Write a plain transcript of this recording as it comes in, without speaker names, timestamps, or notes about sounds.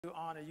To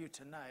honor you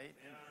tonight.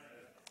 And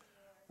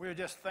we're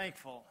just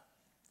thankful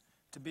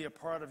to be a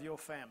part of your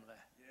family.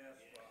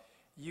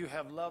 You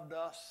have loved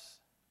us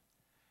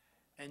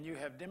and you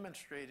have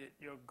demonstrated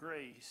your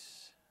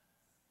grace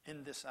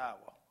in this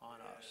hour on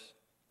us.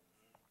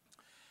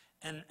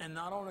 And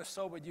not only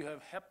so, but you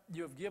have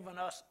given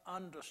us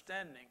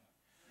understanding,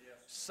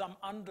 some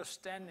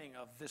understanding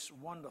of this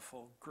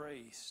wonderful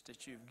grace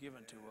that you've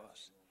given to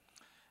us.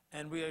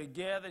 And we are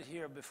gathered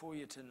here before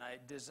you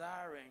tonight,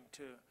 desiring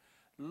to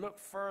look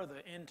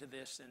further into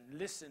this and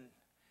listen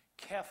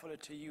carefully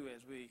to you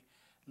as we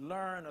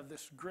learn of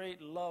this great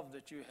love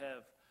that you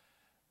have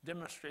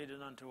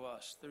demonstrated unto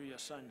us through your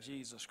Son,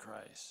 Jesus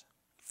Christ.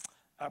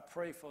 I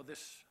pray for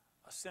this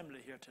assembly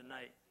here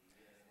tonight,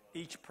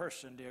 each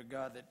person, dear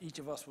God, that each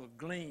of us will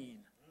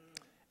glean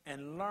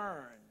and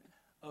learn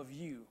of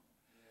you,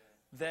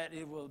 that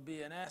it will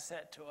be an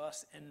asset to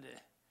us in the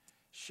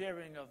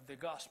sharing of the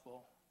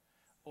gospel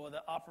or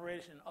the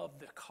operation of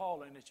the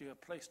calling that you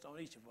have placed on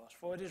each of us.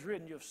 For it is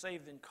written, you have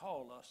saved and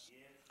called us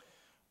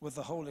with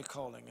the holy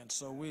calling. And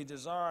so we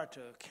desire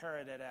to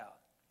carry that out.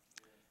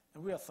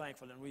 And we are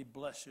thankful and we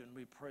bless you and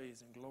we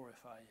praise and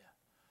glorify you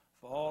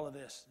for all of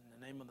this in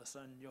the name of the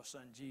Son, your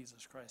Son,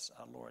 Jesus Christ,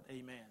 our Lord.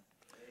 Amen. Amen.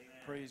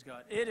 Praise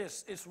God.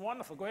 It's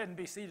wonderful. Go ahead and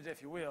be seated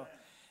if you will.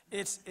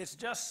 It's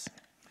just,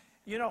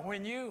 you know,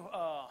 when you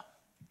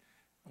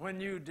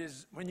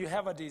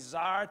have a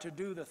desire to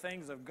do the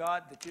things of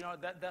God, that you know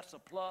that's a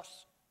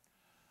plus.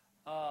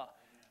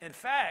 In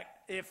fact,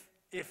 if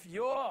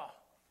you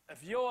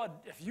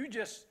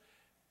just,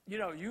 you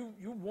know,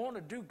 you want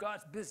to do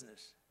God's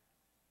business,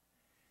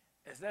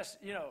 that's,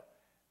 you know,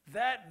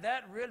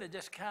 that really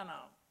just kind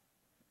of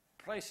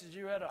places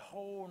you at a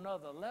whole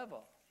nother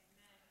level.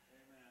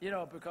 Amen. You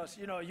know, because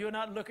you know you're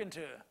not looking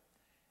to,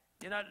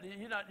 you're not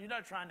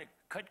trying to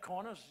cut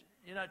corners.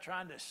 You're not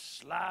trying to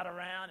slide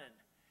around and.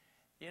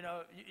 You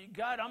know,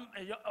 God,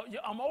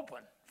 I'm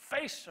open,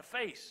 face to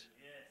face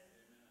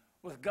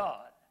with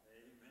God,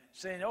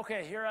 saying,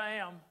 okay, here I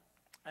am,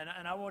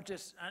 and I want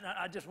this, and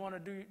I just want to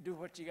do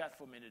what you got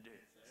for me to do.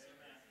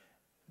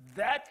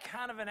 That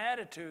kind of an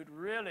attitude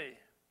really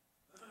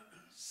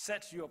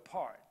sets you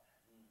apart.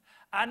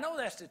 I know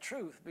that's the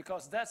truth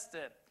because that's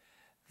the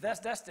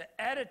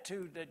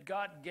attitude that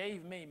God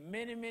gave me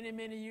many, many,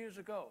 many years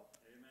ago.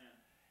 Amen.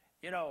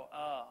 You know,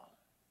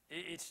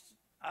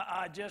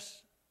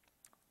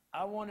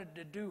 I wanted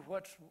to do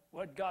what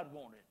God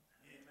wanted.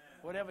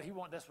 Amen. Whatever he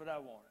wanted, that's what I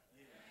wanted.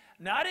 Amen.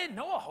 Now, I didn't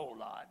know a whole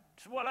lot.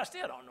 Well, I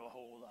still don't know a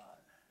whole lot.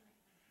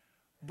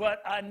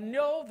 But I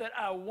know that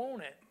I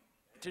wanted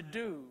to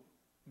do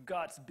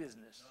God's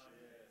business. Oh,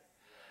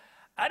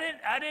 yes.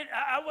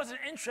 I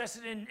wasn't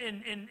interested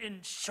in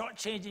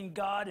shortchanging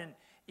God and,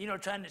 you know,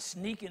 trying to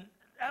sneak in.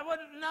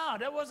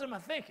 That wasn't my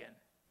thinking.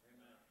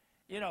 Amen.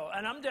 You know,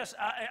 and I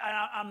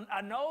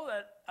know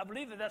that, I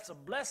believe that that's a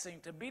blessing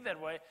to be that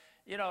way.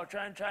 You know,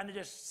 trying to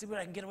just see what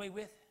I can get away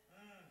with.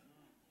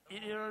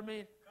 You know what I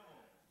mean?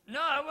 No,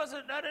 I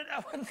wasn't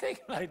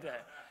thinking like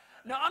that.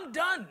 No, I'm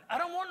done. I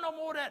don't want no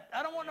more of that.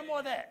 I don't want no more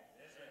of that.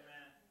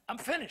 I'm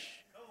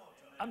finished.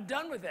 I'm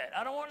done with that.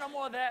 I don't want no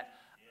more of that.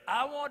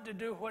 I want to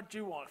do what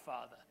you want,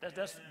 Father.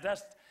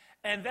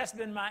 That's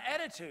been my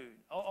attitude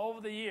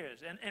over the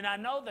years. And I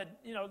know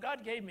that, you know,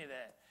 God gave me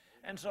that.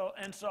 And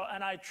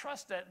I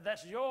trust that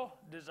that's your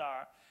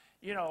desire.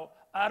 You know,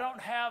 I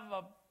don't have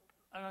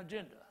an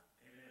agenda.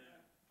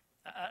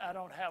 I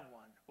don't have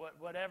one.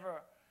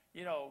 Whatever,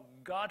 you know,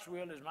 God's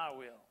will is my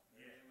will.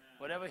 Yeah,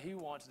 whatever he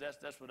wants,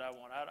 that's what I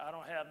want. I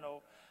don't have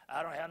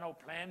no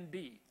plan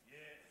B. Yeah.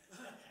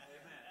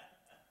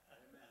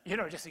 You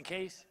know, just in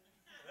case.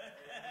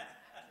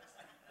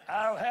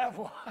 I don't have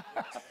one.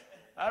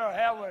 I don't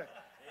have one.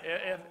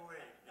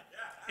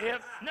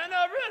 If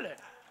no, really.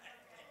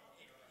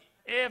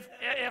 If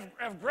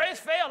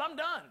grace failed, I'm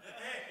done.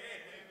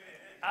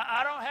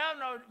 I don't have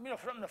no, you know,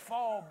 something to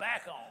fall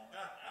back on.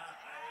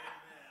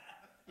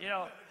 You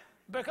know,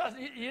 because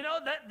you know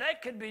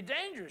that could be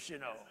dangerous. You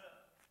know,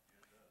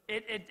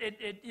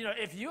 you know,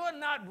 if you are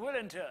not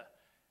willing to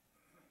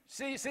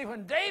see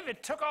when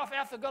David took off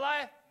after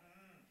Goliath,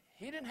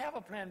 he didn't have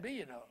a plan B.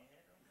 You know,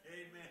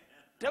 amen.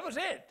 That was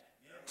it.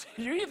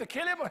 You either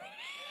kill him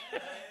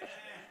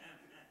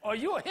or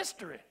you are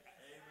history.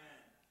 Amen.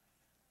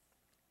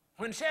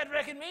 When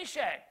Shadrach and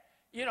Meshach,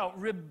 you know,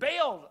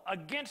 rebelled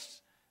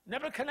against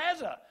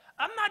Nebuchadnezzar,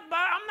 I'm not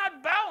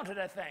bound to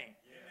that thing.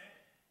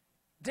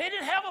 They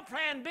didn't have a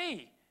plan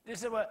B. They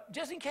said, well,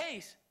 just in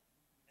case.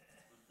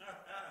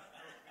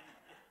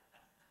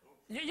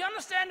 You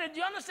understand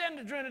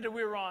the journey that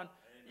we're on.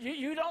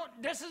 You don't.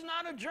 This is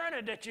not a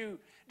journey that you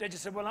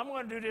said, well, I'm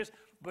going to do this,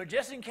 but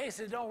just in case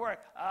it don't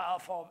work, I'll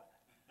fall.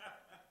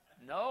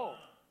 No,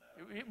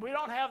 we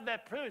don't have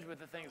that privilege with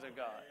the things of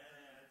God.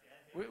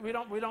 We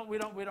don't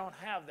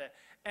have that.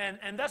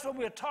 And that's what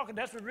we're talking.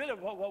 That's really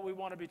what we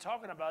want to be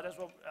talking about. That's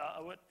what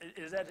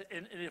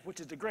which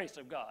is the grace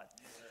of God.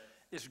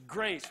 It's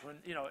grace,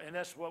 when, you know, and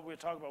that's what we're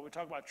talking about. We're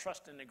talking about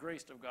trust in the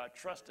grace of God,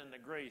 trust in the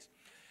grace.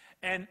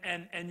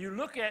 And you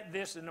look at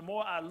this, and the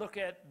more I look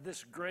at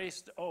this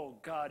grace, oh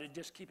God, it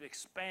just keeps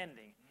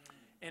expanding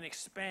and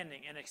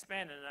expanding and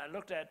expanding. And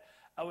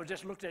I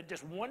just looked at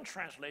just one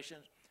translation,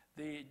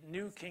 the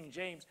New King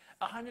James,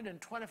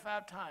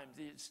 125 times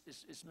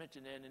it's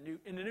mentioned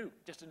in the new,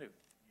 just the new.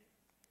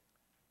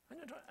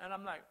 And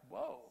I'm like,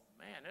 whoa,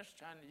 man, that's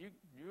China.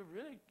 You're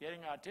really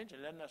getting our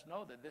attention, letting us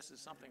know that this is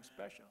something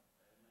special,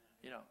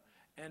 you know.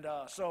 And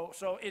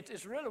so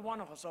it's really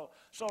wonderful.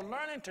 So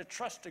learning to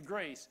trust the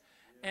grace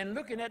and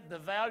looking at the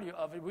value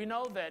of it, we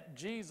know that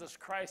Jesus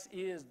Christ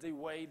is the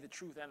way, the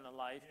truth, and the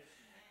life.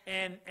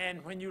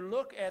 And when you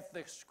look at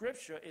the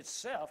Scripture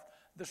itself,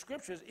 the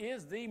Scriptures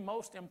is the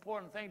most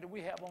important thing that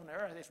we have on the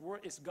earth.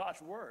 It's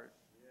God's Word.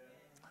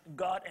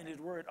 God and His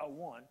Word are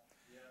one.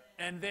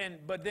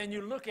 But then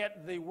you look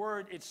at the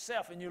Word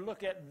itself, and you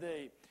look at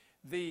the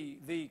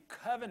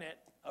covenant,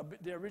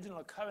 the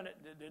original covenant,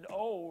 the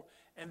old,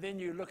 and then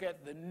you look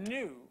at the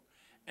new,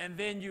 and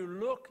then you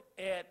look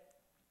at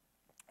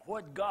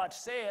what God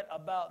said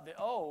about the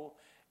old.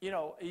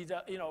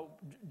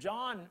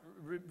 John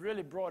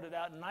really brought it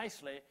out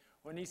nicely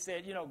when he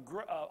said,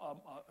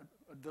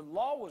 the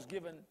law was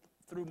given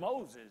through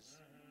Moses,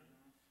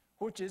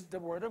 which is the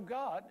Word of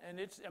God. And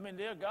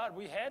dear God,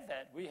 we had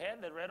that. We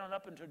had that right on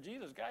up until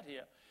Jesus got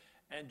here.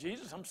 And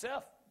Jesus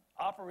himself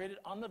operated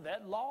under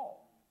that law.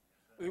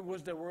 It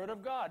was the Word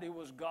of God. It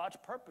was God's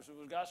purpose. It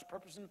was God's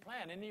purpose and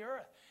plan in the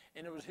earth.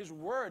 And it was His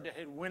Word that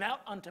had went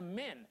out unto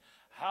men,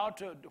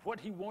 what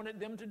He wanted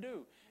them to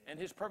do, and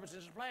His purpose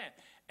and His plan.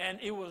 And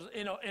it was,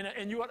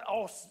 and you would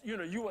also,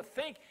 you would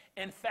think,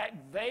 in fact,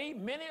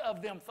 many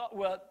of them thought,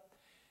 well,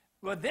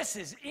 this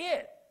is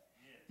it.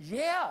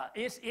 Yeah,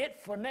 it's it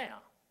for now.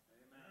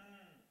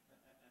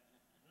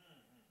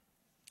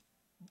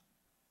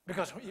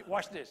 Because,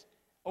 watch this.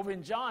 Over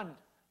in John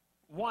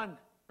 1,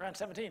 around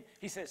 17,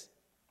 he says,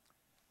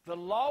 the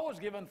law was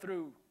given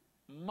through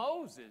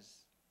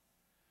Moses,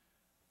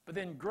 but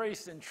then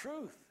grace and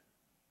truth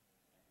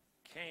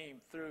came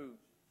through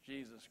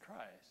Jesus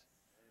Christ.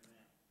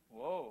 Amen.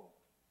 Whoa.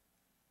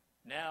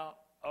 Now,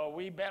 are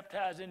we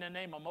baptized in the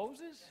name of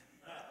Moses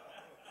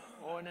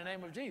or in the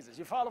name of Jesus?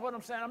 You follow what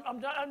I'm saying?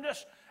 I'm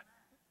just,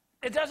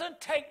 it doesn't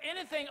take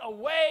anything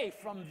away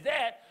from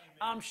that.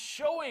 I'm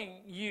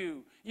showing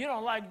you,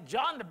 like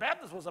John the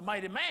Baptist was a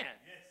mighty man.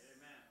 Yes.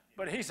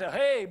 But he said,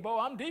 hey, boy,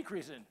 I'm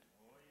decreasing.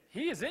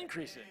 He is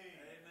increasing.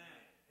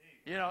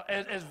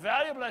 As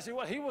valuable as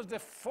he was the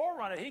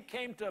forerunner. He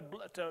came to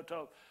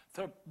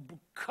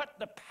cut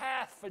the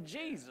path for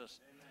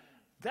Jesus.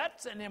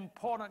 That's an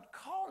important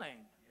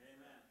calling.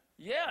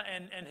 Yeah,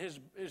 and his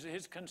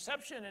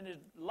conception and his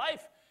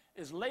life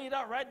is laid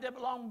out right there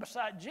along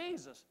beside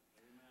Jesus.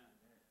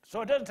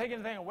 So it doesn't take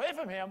anything away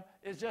from him.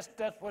 It's just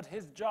that's what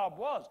his job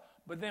was.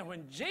 But then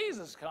when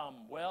Jesus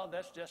come, well,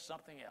 that's just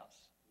something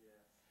else.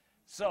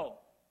 So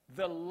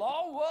the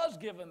law was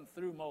given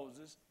through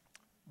Moses,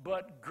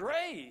 but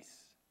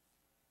grace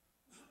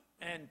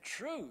and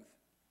truth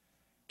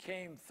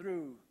came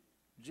through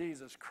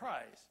Jesus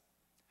Christ.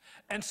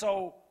 And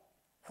so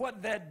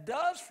what that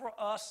does for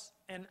us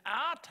in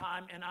our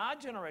time, in our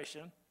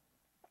generation,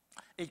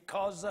 it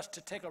causes us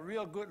to take a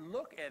real good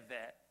look at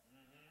that,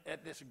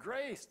 at this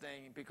grace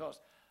thing, because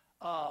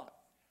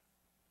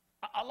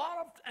a lot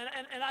of,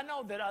 and I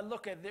know that I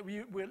look at it,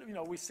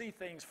 we see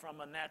things from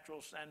a natural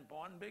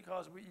standpoint,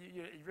 because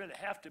you really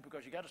have to,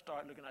 because you got to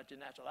start looking at your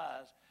natural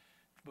eyes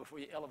before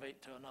you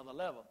elevate to another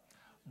level.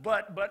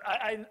 But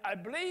I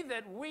believe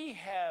that we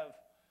have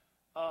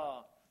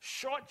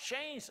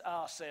shortchanged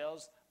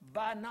ourselves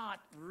by not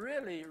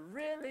really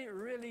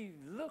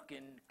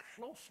looking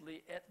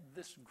closely at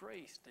this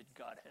grace that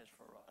God has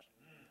for us.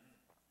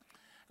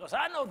 Because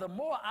I know the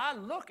more I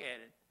look at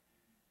it,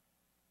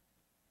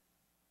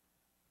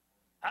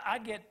 I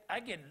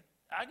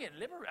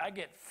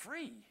get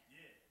free.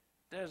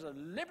 There's a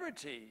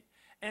liberty.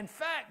 In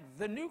fact,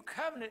 the new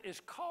covenant is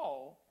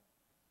called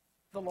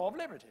the law of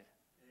liberty.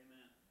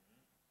 Amen.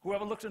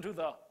 Whoever looks into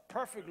the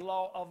perfect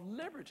law of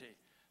liberty.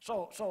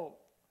 So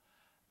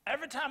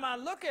every time I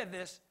look at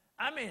this,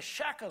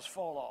 shackles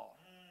fall off.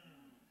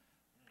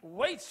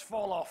 Weights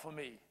fall off for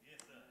me.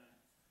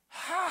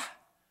 Ha!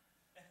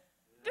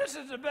 This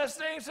is the best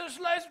thing since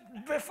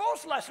before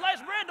sliced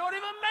bread. Don't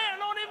even.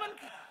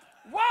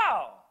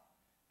 Wow!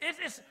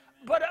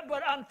 But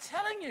I'm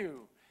telling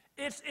you,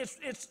 it's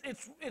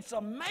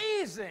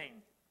amazing.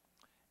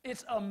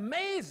 It's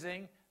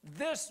amazing,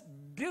 this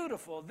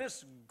beautiful,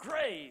 this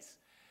grace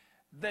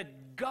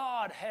that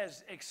God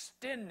has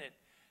extended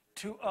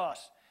to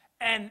us,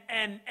 and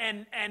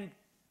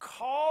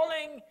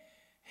calling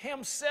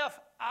Himself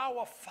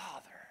our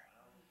Father.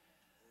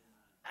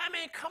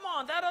 Come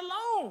on, that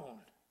alone.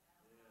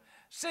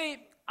 See,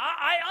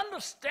 I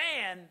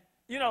understand.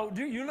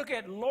 You look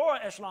at lower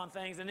echelon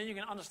things, and then you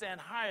can understand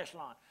higher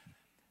echelon.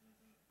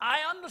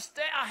 I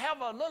understand. I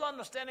have a little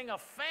understanding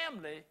of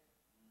family.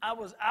 I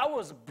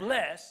was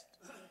blessed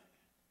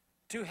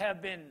to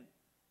have been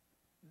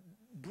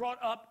brought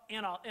up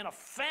in a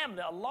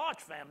family, a large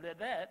family at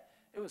that.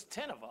 It was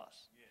 10 of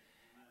us,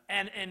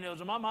 and it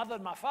was my mother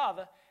and my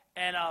father,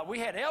 And we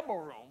had elbow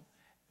room,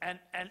 and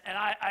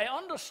I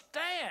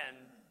understand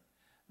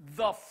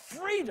the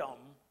freedom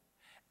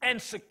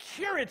and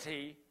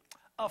security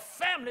of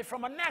family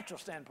from a natural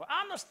standpoint.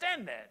 I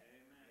understand that.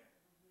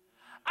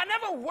 I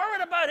never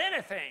worried about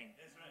anything.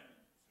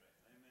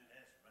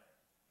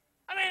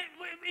 I mean,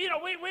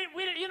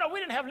 we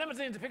didn't have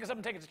limousines to pick us up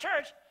and take us to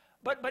church,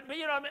 but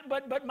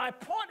my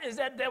point is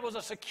that there was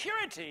a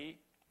security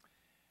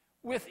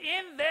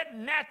within that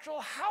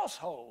natural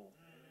household.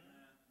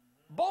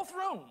 Both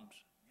rooms.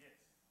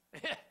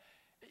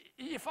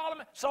 You follow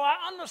me? So I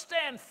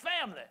understand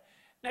family.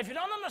 Now, if you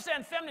don't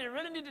understand family, you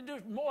really need to do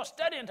more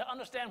studying to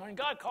understand when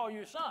God called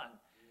you son.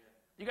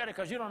 You got it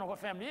because you don't know what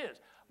family is.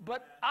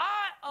 But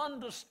I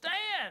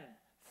understand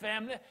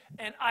family,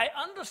 and I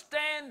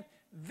understand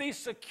the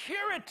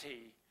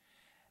security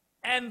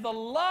and the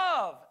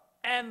love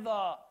and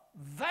the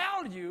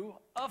value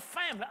of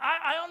family.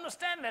 I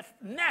understand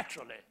that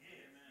naturally.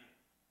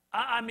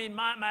 I mean,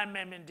 my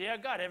dear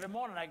God, every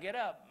morning I get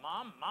up,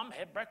 Mom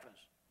had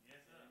breakfast. Yes,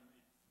 sir.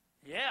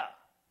 Yeah.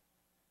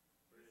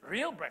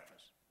 Real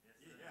breakfast.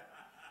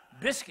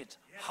 Biscuits,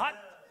 hot,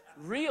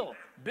 real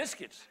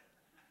biscuits.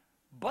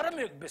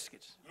 Buttermilk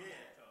biscuits.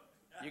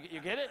 You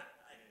get it?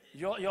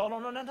 Y'all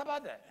don't know nothing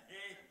about that.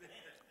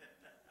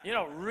 You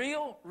know,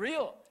 real.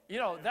 You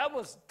know, that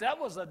was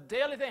a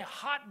daily thing,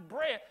 hot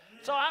bread.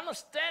 So I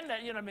understand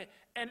that, you know what I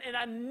mean? And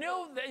I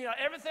knew that, you know,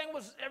 everything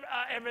was,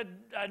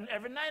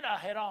 every night I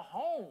had a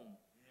home.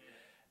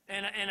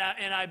 And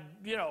I,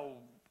 you know,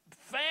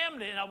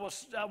 family, and I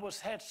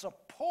had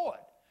support.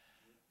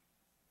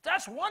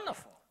 That's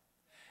wonderful.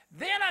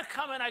 Then I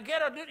come and I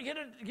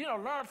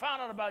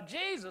find out about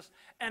Jesus,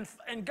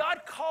 and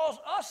God calls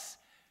us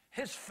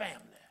his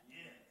family.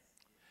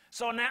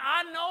 So now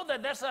I know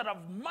that that's at a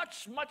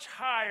much, much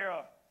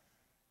higher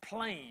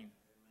plane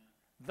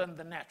than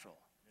the natural.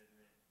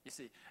 You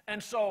see,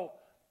 and so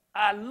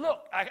I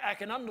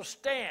can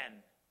understand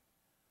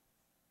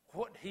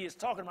what he is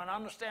talking about. I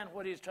understand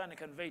what he is trying to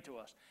convey to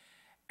us.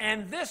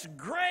 And this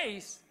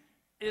grace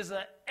is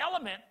an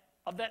element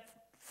of that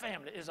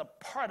family, is a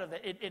part of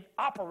it. It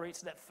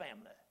operates that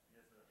family.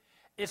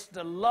 Yes, it's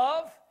the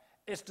love,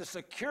 it's the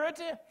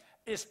security,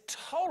 it's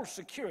total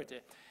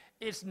security.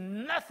 It's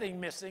nothing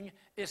missing,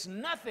 it's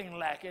nothing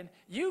lacking.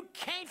 You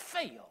can't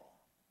fail.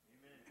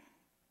 Amen.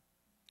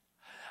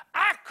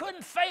 I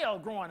couldn't fail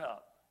growing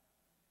up.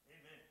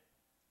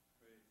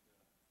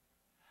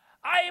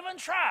 I even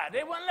tried.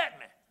 They wouldn't let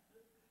me.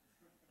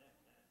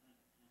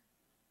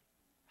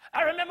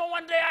 I remember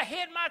one day I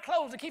hid my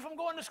clothes to keep from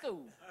going to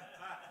school.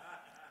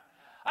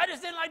 I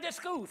just didn't like that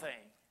school thing.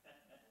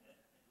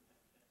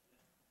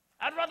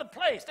 I'd rather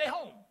play, stay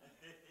home.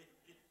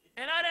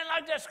 And I didn't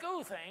like that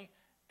school thing.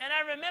 And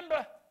I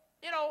remember,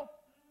 you know,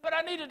 but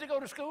I needed to go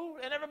to school.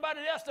 And everybody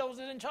else that was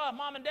in charge,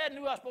 Mom and Dad,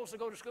 knew I was supposed to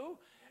go to school.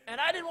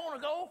 And I didn't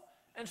want to go.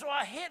 And so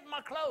I hid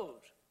my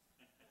clothes.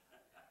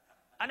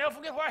 I never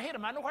forget where I hid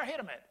them. I know where I hid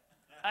them at.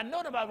 I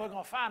know nobody was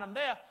going to find them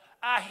there.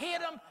 I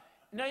hid them.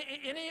 Now,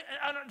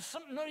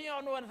 none of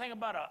y'all know anything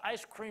about an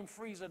ice cream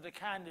freezer, the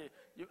kind of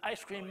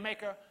ice cream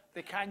maker,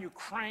 the kind you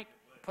crank,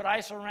 put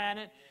ice around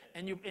it,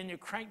 and you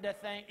crank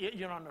that thing.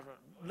 You don't know.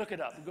 Look it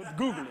up.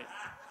 Google it.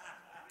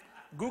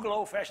 Google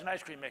old-fashioned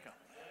ice cream maker.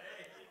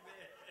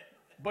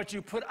 But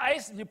you put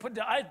ice. You put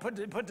the ice.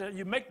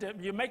 You make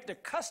the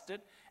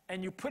custard,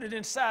 and you put it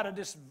inside of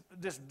this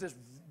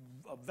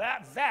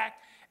vac,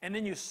 and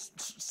then you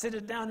sit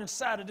it down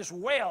inside of this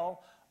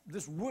well,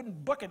 this wooden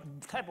bucket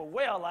type of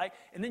well-like,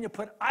 and then you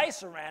put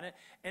ice around it,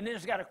 and then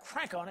it's got a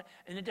crank on it,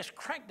 and you just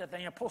crank that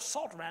thing, and pour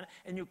salt around it,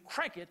 and you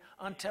crank it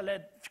until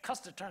that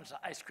custard turns to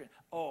ice cream.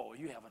 Oh,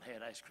 you haven't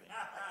had ice cream.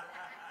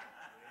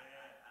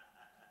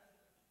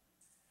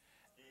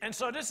 And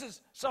so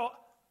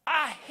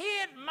I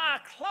hid my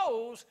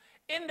clothes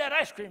in that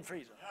ice cream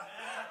freezer.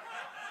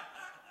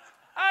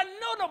 I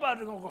know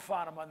nobody's going to go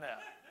find them on there.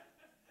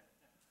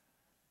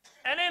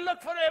 And they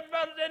look for their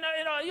brother,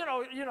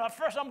 at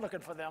first I'm looking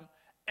for them.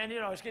 And,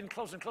 it's getting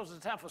closer and closer to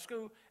time for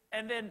school.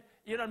 And then,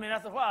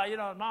 after a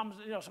while, mom's,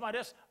 somebody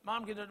else,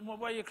 Mom,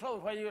 where are your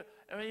clothes?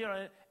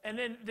 And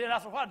then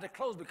after a while, the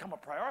clothes become a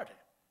priority.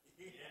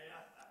 Yeah.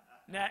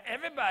 Now,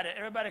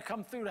 everybody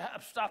come through to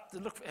stop to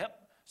look for help.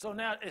 So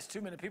now it's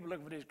too many people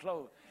looking for these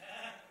clothes.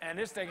 And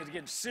this thing is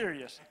getting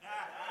serious.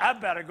 I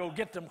better go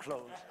get them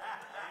clothes.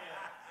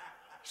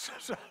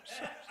 So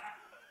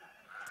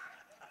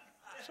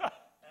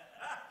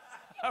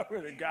I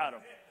really got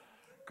them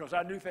because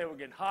I knew they were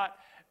getting hot,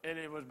 and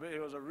it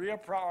was a real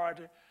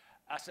priority.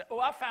 I said, "Oh,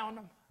 I found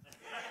them."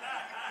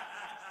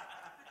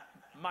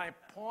 My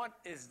point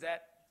is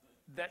that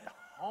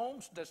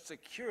homes, that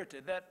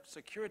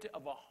security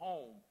of a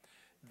home,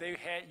 they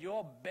had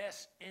your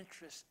best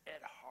interest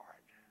at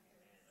heart.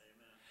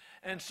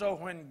 Amen. And so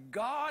when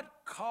God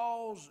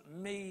calls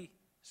me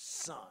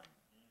son,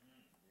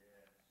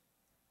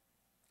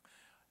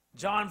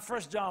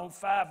 1 John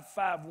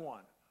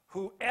 5:1.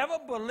 Whoever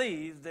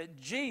believes that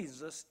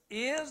Jesus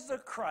is the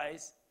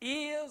Christ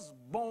is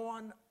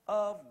born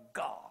of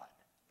God.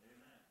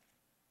 Amen.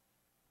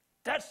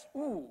 That's,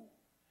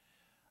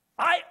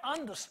 I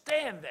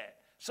understand that.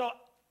 So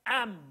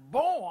I'm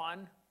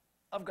born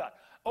of God.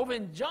 Over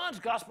in John's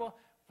gospel,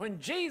 when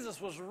Jesus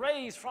was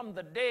raised from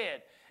the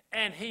dead,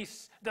 and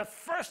the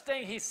first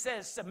thing he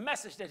says, the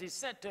message that he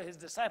sent to his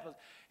disciples,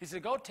 he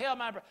said, go tell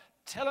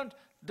them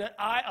that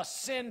I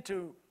ascend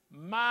to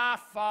my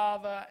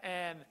Father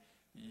and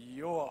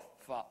your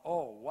Father.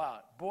 Oh,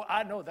 wow. Boy,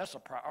 I know that's a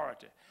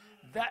priority.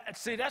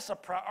 That's a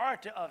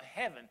priority of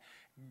heaven.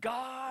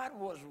 God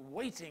was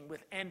waiting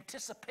with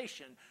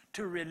anticipation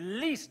to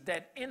release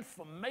that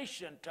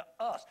information to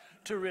us.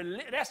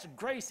 That's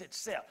grace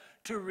itself,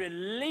 to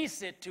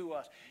release it to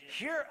us.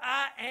 Here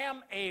I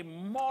am, a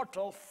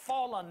mortal,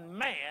 fallen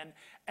man,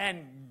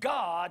 and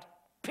God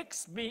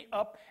picks me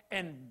up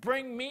and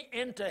bring me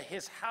into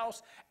his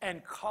house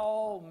and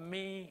call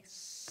me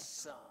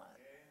son.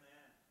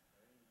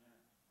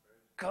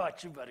 God,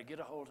 you better get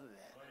a hold of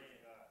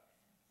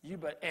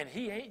that. And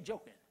he ain't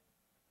joking.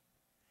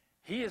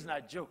 He is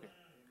not joking.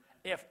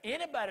 If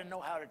anybody know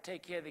how to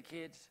take care of the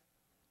kids,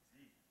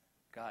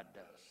 God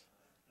does.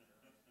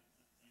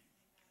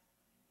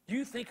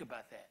 You think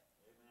about that.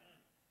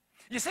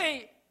 You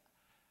see,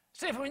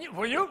 just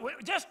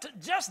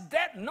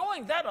that,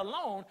 knowing that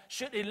alone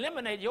should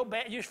eliminate your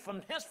bad.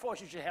 From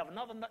henceforth, you should have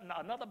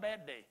another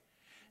bad day.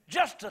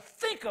 Just to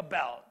think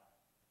about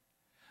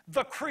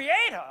the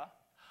creator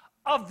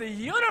of the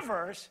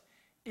universe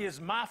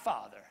is my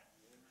Father.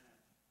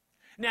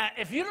 Now,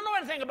 if you don't know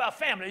anything about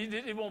family,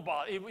 it won't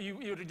bother. You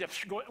would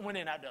just went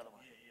in out the other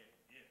one.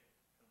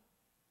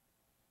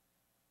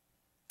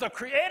 The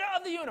creator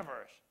of the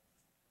universe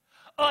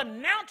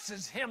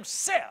announces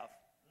himself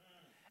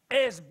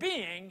as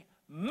being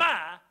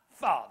my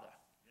Father.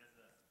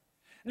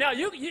 Now,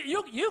 you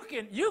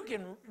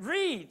can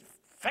read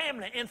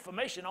family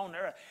information on the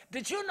earth.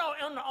 Did you know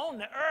on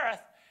the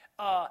earth,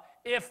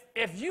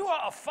 if you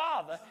are a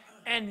father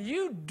and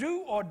you do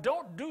or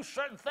don't do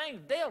certain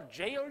things, they'll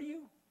jail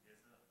you?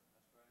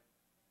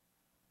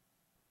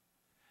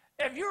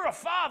 If you're a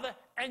father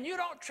and you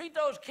don't treat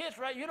those kids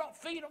right, you don't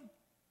feed them,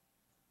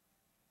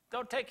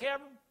 don't take care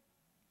of them,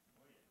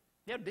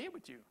 they'll deal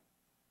with you.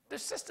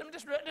 This system,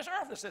 this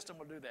earthly system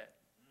will do that.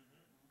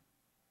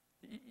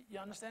 You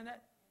understand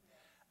that?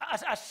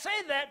 I say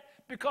that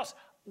because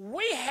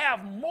we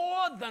have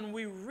more than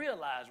we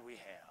realize we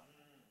have.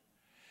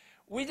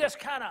 We just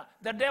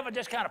the devil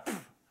just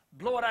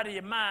blow it out of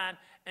your mind,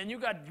 and you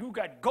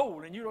got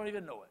gold and you don't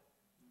even know it.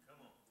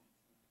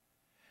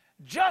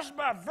 Just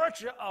by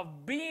virtue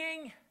of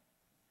being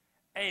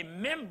a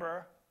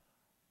member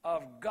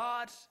of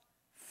God's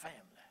family.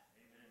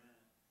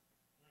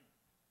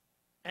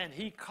 And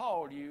he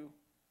called you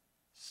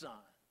son.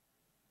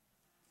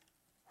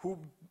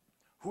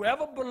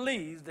 Whoever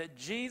believes that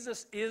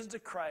Jesus is the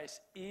Christ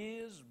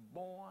is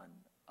born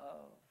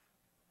of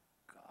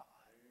God.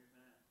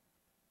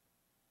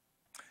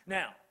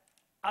 Now,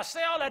 I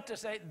say all that to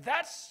say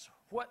that's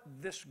what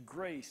this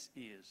grace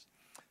is.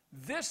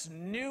 This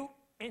new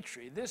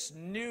entry, this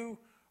new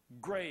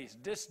grace,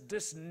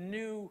 this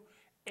new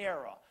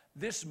era,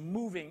 this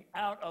moving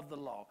out of the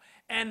law.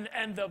 And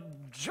the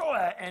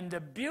joy and the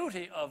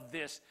beauty of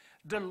this,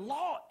 the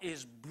law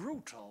is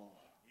brutal.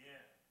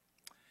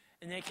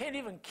 Yeah. And you can't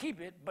even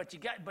keep it, but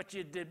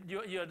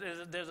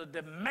there's a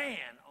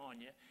demand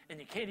on you, and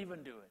you can't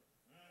even do it.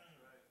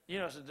 You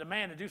know, it's a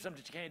demand to do something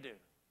that you can't do.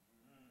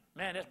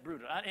 Man, that's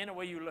brutal. Any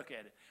way you look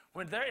at it.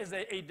 When there is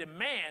a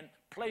demand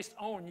placed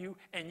on you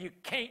and you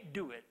can't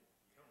do it,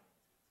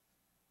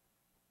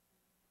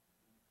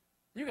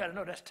 you got to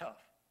know that's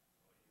tough.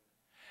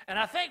 And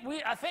I think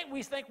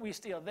we think we're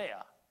still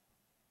there.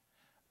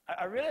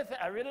 I really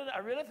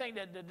think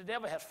that the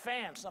devil has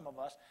fanned some of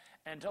us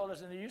and told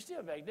us, "You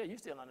still back there. You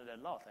still under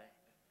that law thing.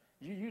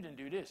 You didn't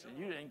do this,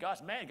 and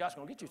God's mad. God's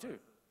gonna get you too."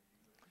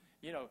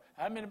 You know,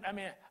 I mean,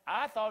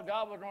 I thought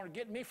God was going to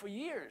get me for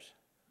years.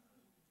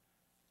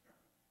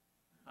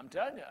 I'm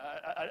telling you,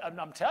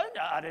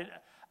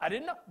 I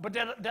didn't know. But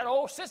that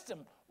old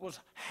system was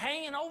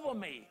hanging over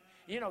me.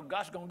 You know,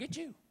 God's gonna get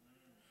you.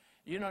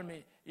 You know what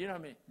I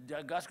mean?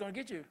 God's going to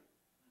get you.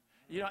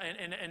 You know,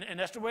 and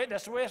that's the way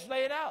it's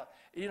laid out.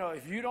 You know,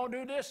 if you don't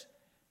do this,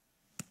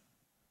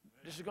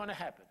 this is going to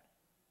happen.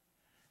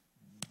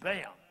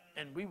 Bam.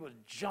 And we were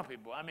jumpy,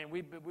 boy. I mean,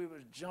 we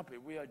were jumpy.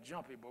 We are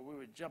jumpy, boy. We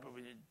were jumpy.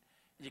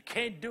 You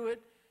can't do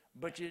it,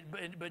 but you're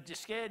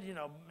scared, you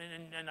know,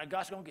 and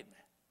God's going to get me.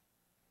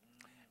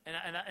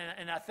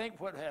 And I think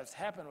what has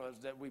happened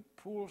was that we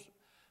pulled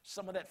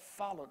some of that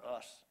followed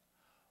us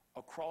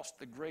across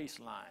the grace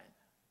line.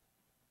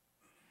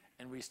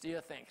 And we still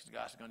think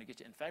God's going to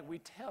get you. In fact, we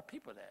tell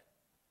people that.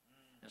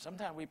 And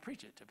sometimes we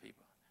preach it to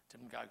people.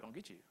 Tell them God's going to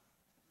get you.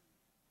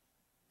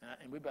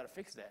 And we better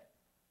fix that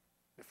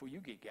before you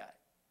get got.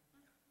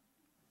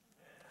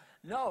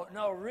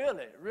 No,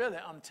 really,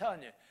 I'm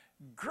telling you.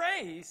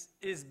 Grace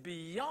is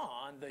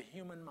beyond the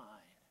human mind.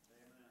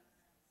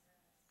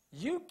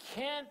 You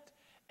can't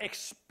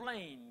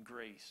explain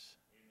grace.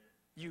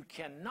 You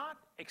cannot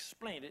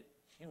explain it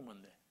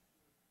humanly.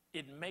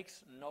 It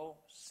makes no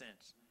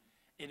sense.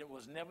 And it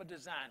was never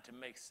designed to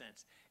make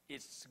sense.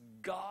 It's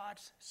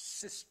God's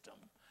system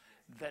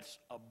that's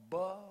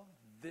above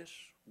this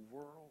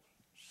world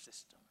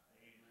system.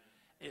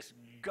 It's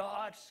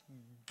God's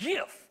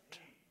gift.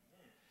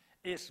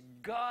 It's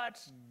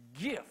God's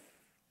gift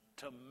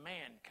to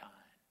mankind.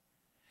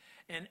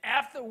 And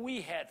after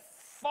we had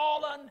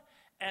fallen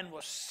and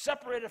were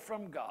separated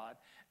from God,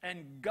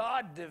 and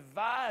God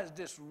devised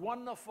this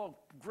wonderful,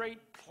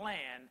 great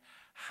plan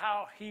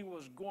how he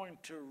was going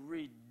to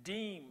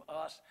redeem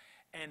us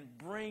and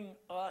bring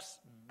us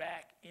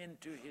back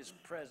into his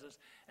presence,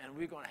 and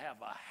we're going to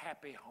have a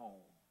happy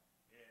home.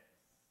 Yes.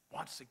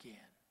 Once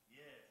again. Yes.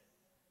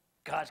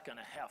 God's going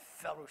to have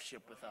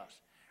fellowship with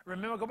us.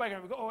 Remember, go back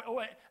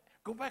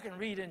and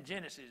read in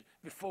Genesis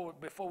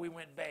before we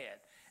went bad,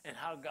 and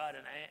how God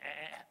and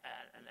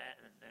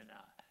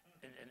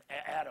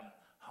Adam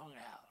hung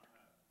out.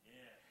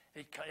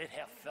 It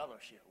have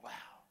fellowship. Wow.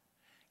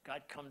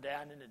 God come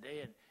down in the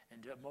day,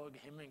 and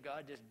him and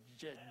God just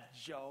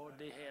jawed.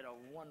 They had a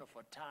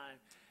wonderful time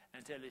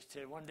until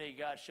one day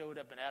God showed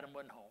up and Adam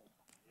wasn't home.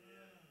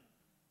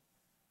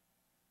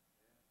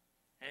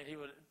 And he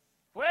was,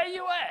 where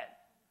you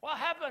at? What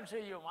happened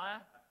to you,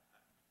 man?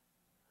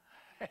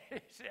 He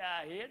said,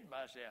 I hid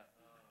myself.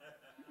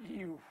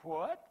 You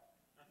what?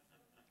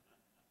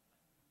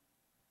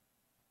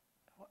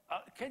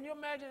 Can you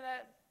imagine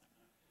that?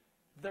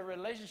 The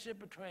relationship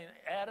between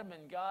Adam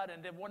and God,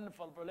 and the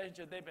wonderful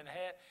relationship they've been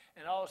had,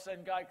 and all of a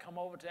sudden God come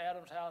over to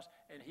Adam's house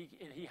and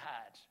he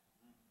hides.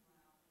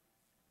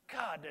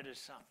 God, that is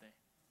something.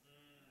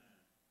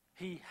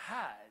 He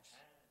hides.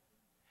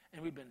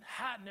 And we've been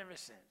hiding ever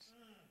since.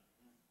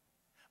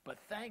 But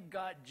thank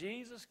God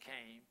Jesus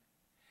came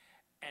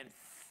and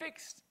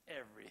fixed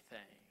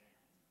everything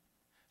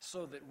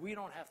so that we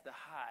don't have to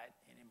hide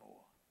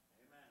anymore.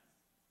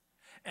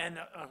 Amen.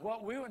 And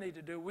what we will need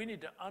to do, we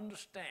need to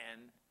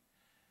understand.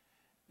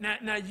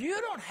 Now,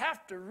 you don't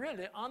have to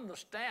really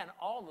understand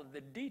all of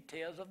the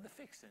details of the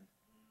fixing.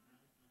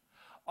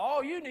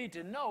 All you need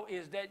to know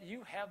is that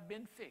you have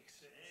been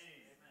fixed.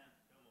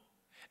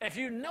 If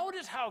you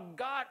notice how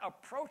God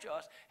approaches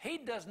us, he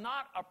does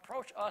not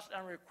approach us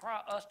and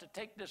require us to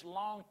take this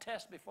long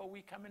test before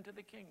we come into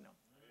the kingdom.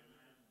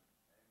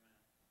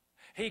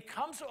 He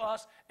comes to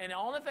us, and the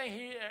only thing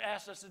he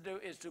asks us to do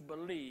is to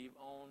believe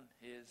on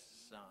his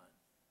Son.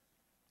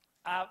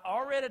 I've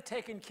already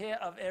taken care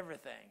of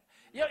everything.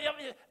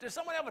 Does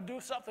someone ever do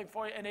something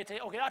for you and they tell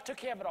you, okay, I took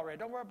care of it already,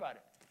 don't worry about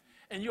it.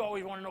 And you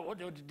always want to know what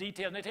the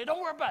details, and they tell you,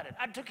 don't worry about it,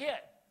 I took care of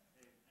it.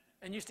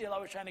 And you're still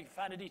always trying to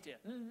find the detail.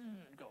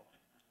 Go.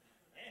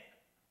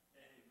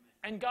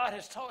 And God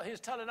he's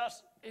telling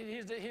us,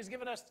 he's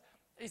given us,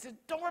 he said,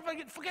 don't worry about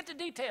it, forget the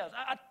details.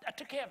 I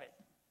took care of it.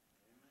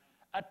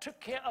 I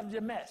took care of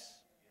your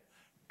mess.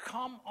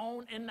 Come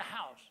on in the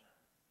house.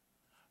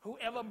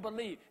 Whoever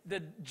believes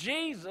that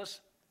Jesus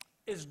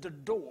is the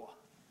door.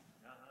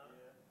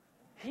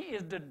 He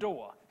is the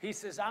door. He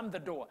says, I'm the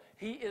door.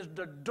 He is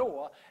the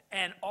door,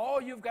 and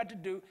all you've got to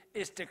do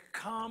is to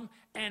come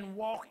and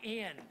walk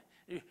in.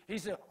 He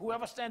said,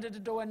 whoever stands at the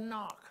door and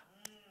knock,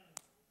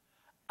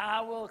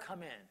 I will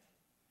come in.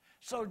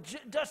 So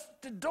just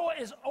the door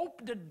is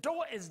open. The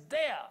door is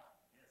there.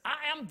 I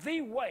am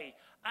the way.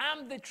 I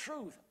am the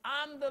truth.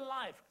 I'm the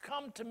life.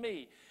 Come to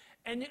me.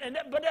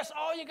 But that's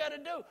all you got to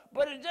do.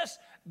 But it just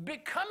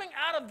coming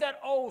out of that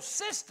old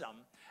system,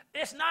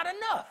 it's not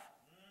enough.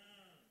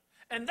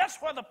 And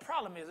that's where the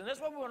problem is, and that's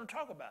what we want to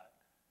talk about.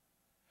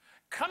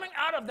 Coming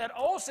out of that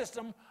old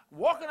system,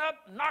 walking up,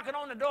 knocking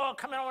on the door,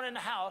 coming on in the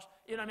house,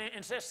 you know what I mean,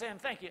 and just saying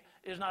thank you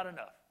is not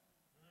enough.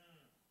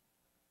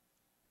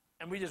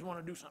 And we just want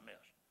to do something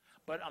else.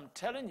 But I'm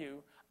telling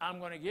you, I'm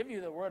going to give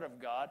you the word of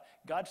God.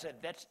 God said,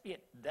 that's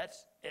it,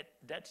 that's it,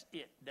 that's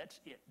it,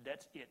 that's it,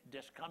 that's it.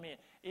 Just come in.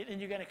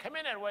 And you're going to come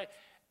in that way,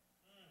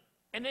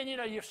 and then,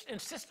 you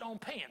insist on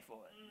paying for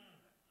it.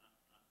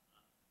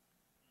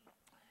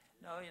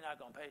 No, you're not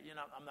going to pay.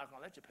 I'm not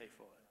going to let you pay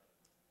for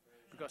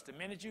it. Because the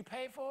minute you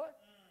pay for it,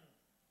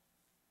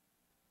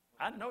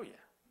 I know you.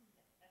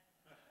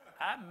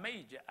 I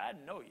made you. I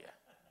know you.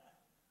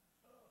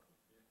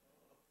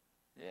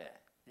 Yeah,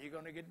 you're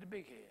going to get the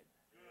big head.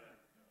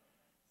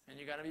 And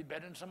you're going to be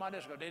better than somebody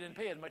else because they didn't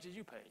pay as much as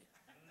you paid.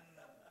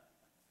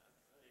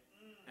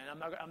 And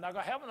I'm not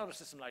going to have another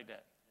system like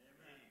that.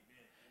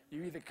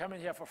 You either come in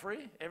here for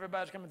free,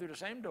 everybody's coming through the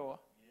same door,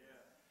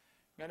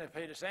 going to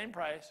pay the same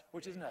price,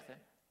 which is nothing,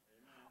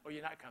 or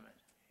you're not coming.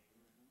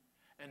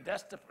 And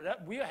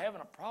we are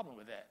having a problem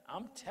with that.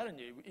 I'm telling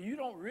you, you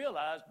don't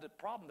realize the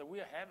problem that we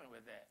are having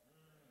with that.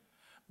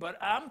 But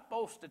I'm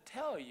supposed to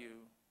tell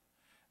you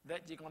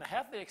that you're going to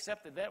have to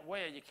accept it that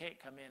way or you can't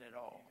come in at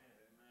all.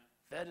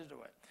 That is the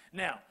way.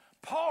 Now,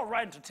 Paul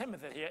writing to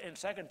Timothy here in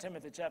 2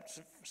 Timothy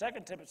chapter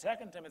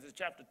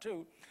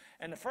 2,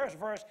 and the first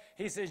verse,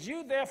 he says,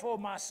 you therefore,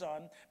 my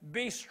son,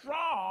 be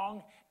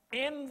strong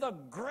in the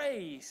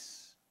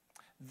grace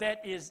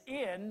that is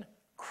in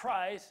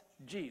Christ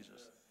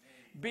Jesus.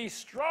 Be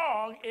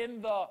strong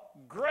in the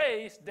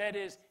grace that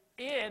is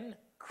in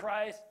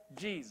Christ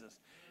Jesus.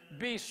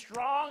 Be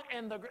strong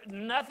in the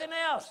nothing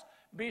else.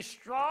 Be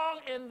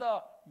strong in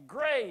the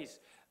grace,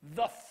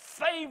 the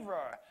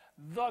favor,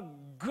 the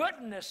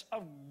goodness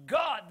of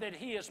God that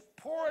he has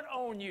poured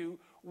on you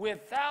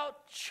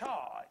without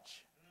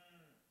charge.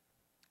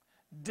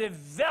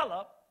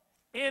 Develop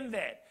in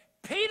that.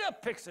 Peter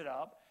picks it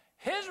up,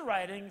 his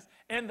writings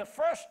in the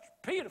first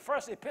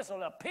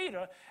epistle of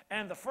Peter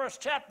and the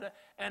first chapter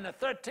and the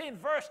 13th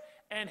verse,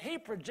 and he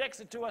projects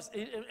it to us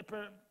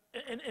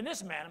in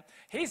this manner.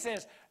 He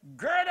says,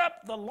 gird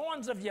up the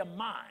loins of your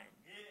mind.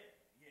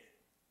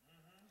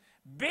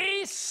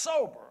 Be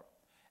sober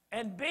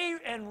and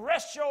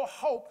rest your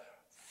hope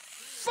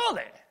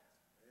fully.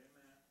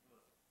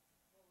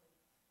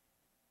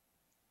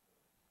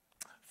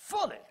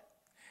 Fully.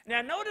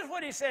 Now notice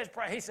what he says.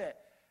 He said,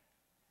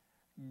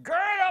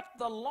 gird up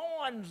the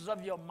loins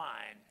of your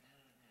mind.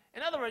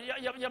 In other words,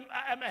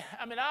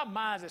 I mean, our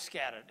minds are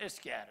scattered. It's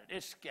scattered.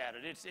 It's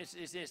scattered.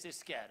 It's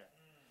scattered.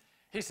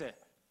 He said,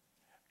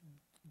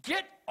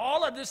 get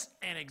all of this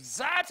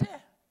anxiety,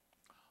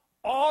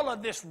 all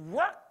of this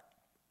work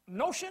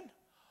notion,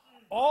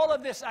 all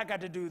of this, I got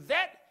to do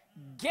that.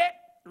 Get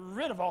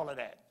rid of all of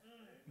that.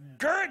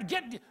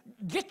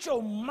 Get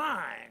your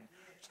mind,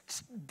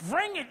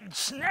 bring it,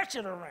 snatch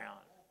it around,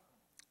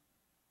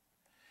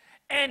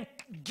 and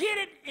get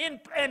it in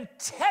and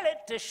tell it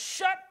to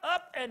shut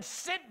up and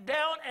sit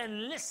down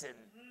and listen.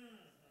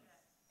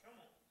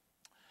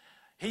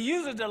 He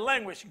uses the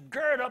language,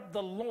 gird up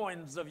the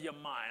loins of your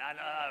mind.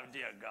 Oh,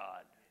 dear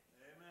God.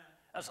 Amen.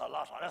 That's a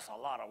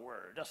lot of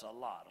words. That's a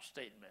lot of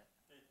statement.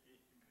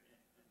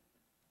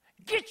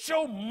 Get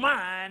your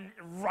mind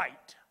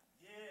right.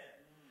 Yeah.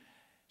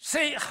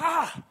 See,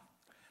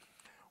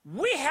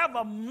 we have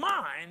a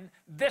mind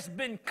that's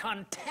been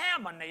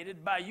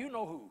contaminated by you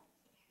know who.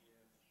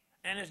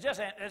 And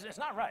it's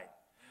not right.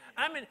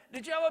 I mean,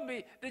 did you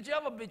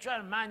ever be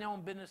trying to mind your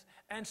own business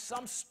and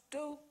some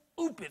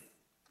stupid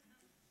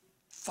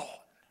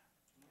thought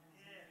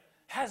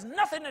has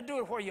nothing to do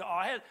with where you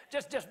are.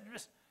 Just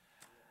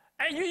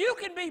and you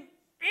can be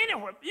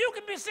anywhere. You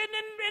can be sitting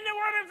in the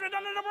Word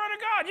under the Word of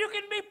God. You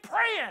can be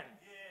praying.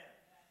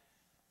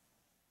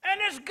 And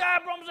this guy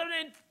comes up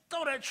and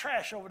throw that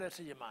trash over there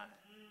to your mind.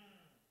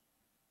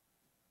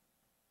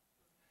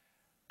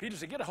 Peter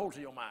said, get a hold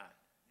of your mind.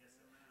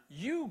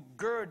 You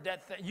gird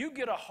that thing. You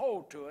get a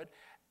hold to it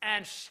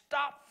and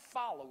stop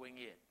following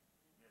it.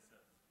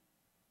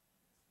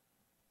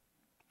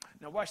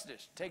 Now watch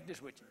this. Take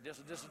this with you.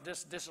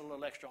 This is a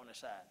little extra on the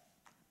side.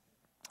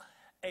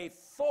 A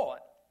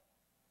thought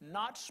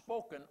not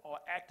spoken or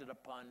acted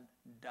upon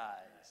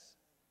dies.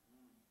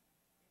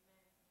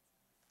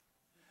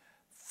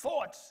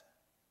 Thoughts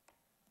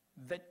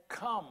that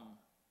come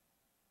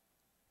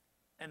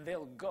and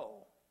they'll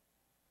go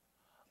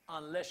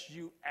unless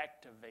you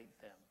activate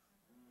them.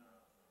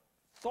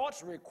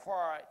 Thoughts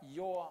require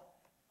your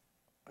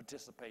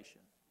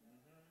participation.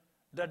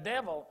 The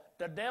devil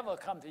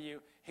come to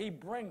you. He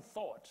brings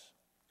thoughts.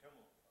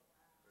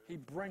 He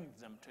brings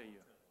them to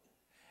you.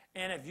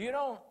 And if you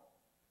don't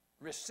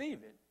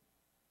receive it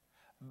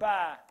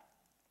by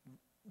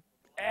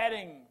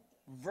adding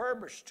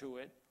verbiage to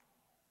it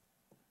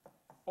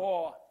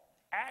or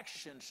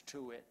actions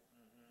to it,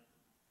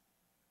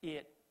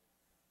 it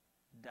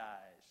dies.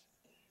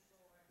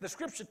 The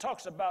scripture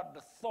talks about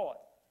the thought.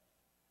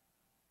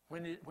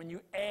 When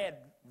you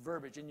add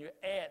verbiage and you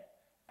add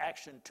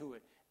action to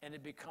it, and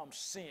it becomes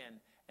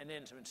sin, and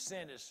then when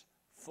sin is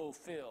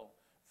fulfilled,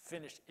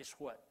 finished, it's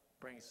what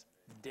brings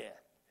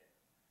death.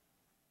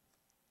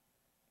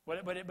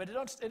 But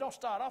it don't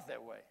start off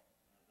that way.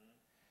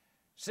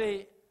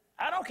 See,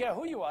 I don't care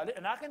who you are,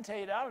 and I can tell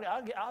you that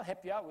I'll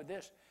help you out with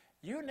this.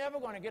 You're never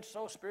going to get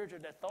so spiritual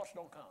that thoughts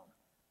don't come.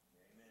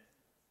 Amen.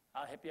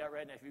 I'll help you out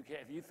right now if you can.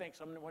 If you think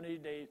one of these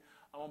days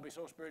I'm going to be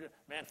so spiritual,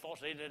 man, thoughts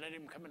they don't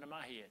even come into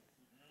my head.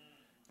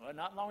 Well,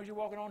 not as long as you're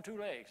walking on two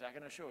legs, I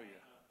can assure you.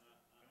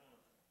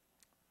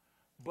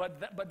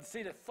 But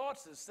see, the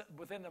thoughts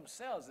within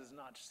themselves is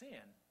not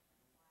sin.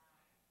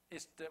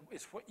 It's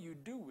what you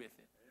do with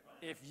it.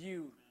 If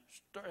you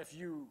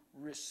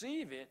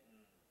receive it,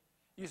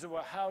 you say,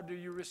 well, how do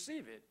you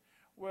receive it?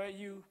 Well,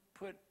 you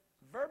put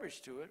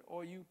verbiage to it,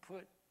 or you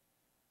put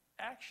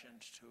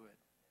actions to it.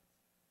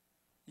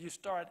 You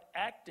start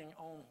acting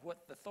on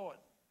what the thought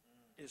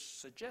is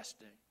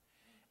suggesting,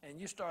 and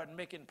you start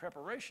making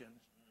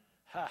preparations.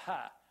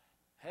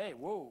 Hey,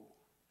 whoa.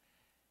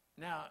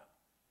 Now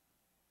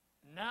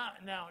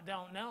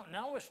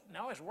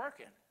it's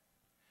working.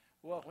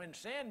 Well, when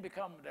sin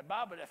becomes, the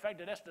Bible, in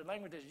fact, that's the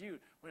language that's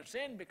used. When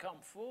sin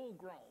becomes full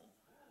grown,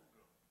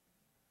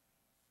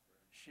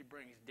 she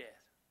brings death.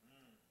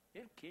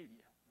 It'll kill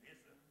you. Yes,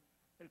 sir.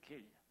 It'll kill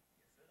you.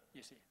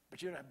 Yes, sir. You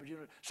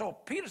see. So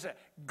Peter said,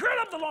 gird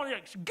up the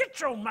loins, get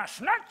your mind,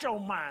 snatch your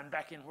mind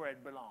back in where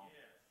it belongs. Yes.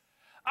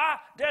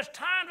 There's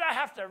times I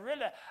have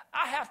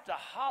to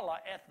holler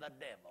at the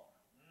devil.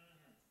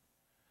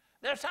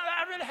 There's times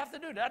I really have to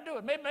do that. I do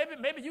it.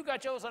 Maybe you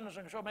got yours under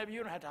control. Maybe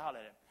you don't have to holler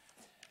at him.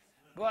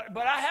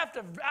 But I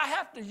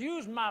have to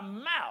use my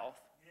mouth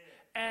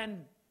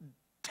and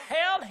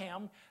tell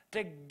him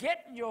to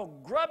get your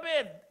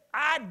grubby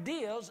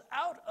ideas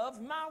out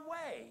of my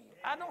way.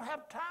 I don't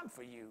have time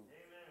for you.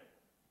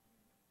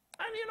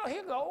 And,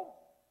 he'll go.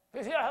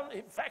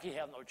 In fact, he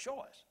has no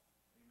choice.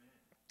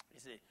 You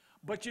see.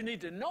 But you need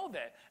to know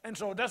that. And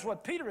so that's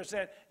what Peter has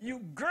said. You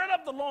gird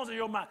up the loins of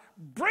your mind.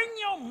 Bring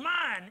your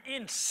mind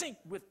in sync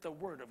with the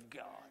Word of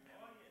God.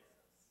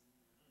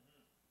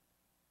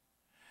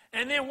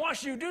 And then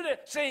once you do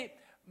that, see,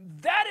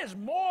 that is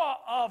more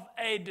of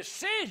a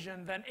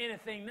decision than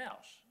anything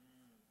else.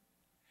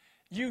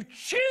 You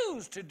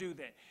choose to do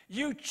that.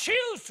 You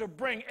choose to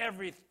bring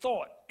every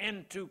thought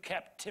into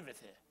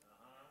captivity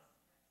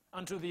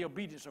unto the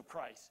obedience of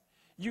Christ.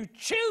 You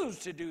choose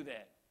to do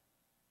that.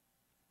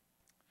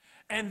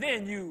 And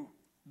then you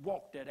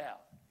walk that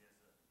out,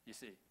 you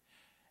see.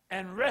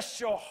 And rest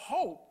your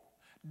hope.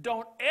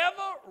 Don't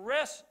ever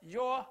rest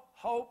your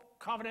hope,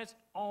 confidence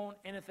on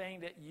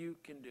anything that you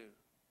can do.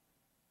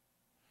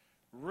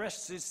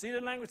 Rest, see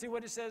the language, see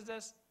what it says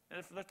this?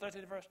 In the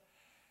 13th verse?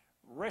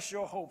 Rest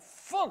your hope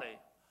fully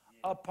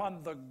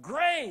upon the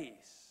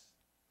grace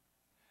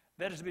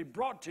that is to be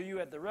brought to you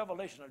at the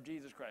revelation of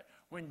Jesus Christ.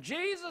 When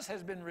Jesus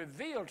has been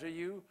revealed to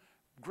you,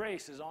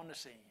 grace is on the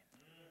scene.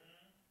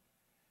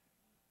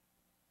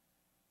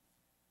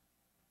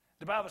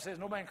 The Bible says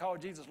no man called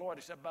Jesus Lord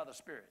except by the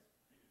Spirit.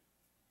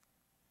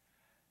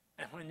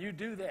 And when you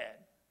do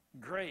that,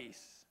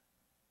 grace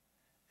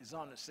is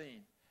on the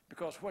scene.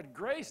 Because what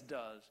grace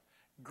does,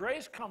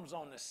 grace comes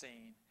on the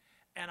scene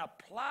and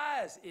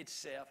applies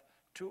itself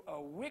to a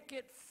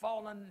wicked,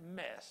 fallen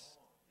mess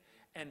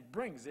and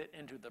brings it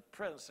into the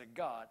presence of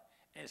God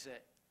and says,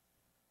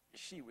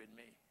 she with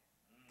me.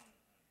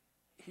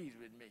 He's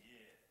with me.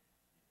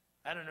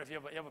 I don't know if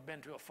you ever been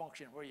to a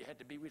function where you had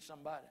to be with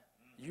somebody.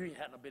 You ain't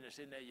had no business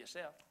sitting there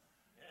yourself.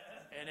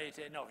 And they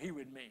say, no, he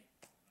with me.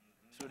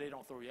 So they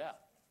don't throw you out.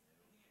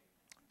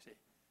 See?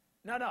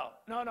 No.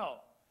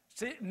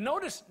 See,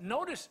 notice the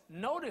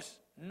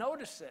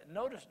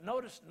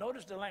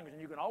language.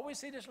 And you can always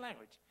see this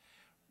language.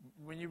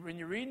 When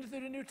you're reading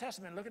through the New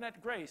Testament, looking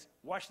at grace,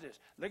 watch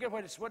this. Look at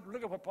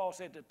what Paul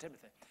said to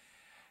Timothy.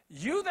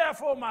 You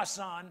therefore, my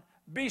son,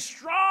 be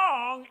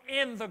strong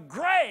in the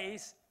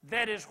grace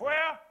that is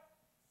where?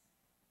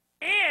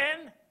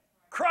 In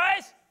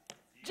Christ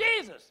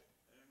Jesus.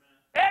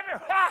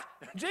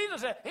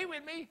 Jesus said, he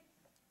with me.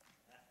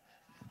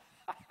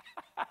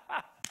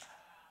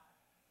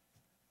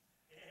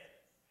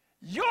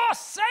 Your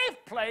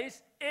safe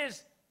place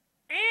is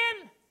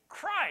in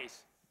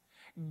Christ.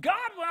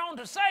 God went on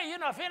to say,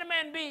 if any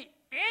man be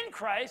in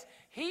Christ,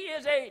 he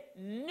is a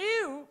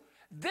new,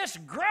 this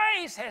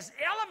grace has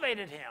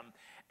elevated him.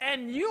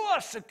 And you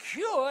are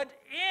secured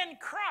in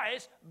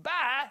Christ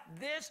by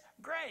this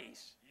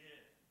grace.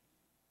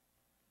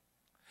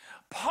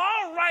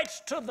 Paul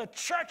writes to the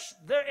church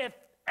there at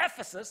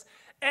Ephesus,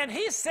 and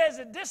he says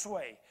it this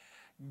way.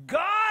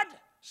 God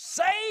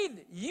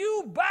saved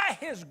you by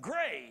his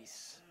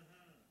grace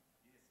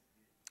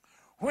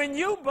when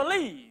you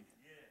believe.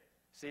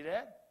 See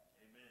that?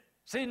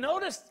 See,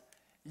 notice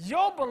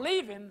your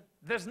believing,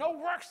 there's no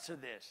works to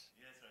this.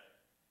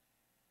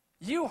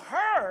 You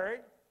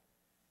heard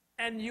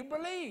and you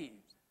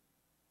believed.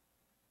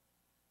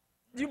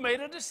 You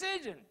made a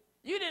decision.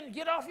 You didn't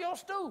get off your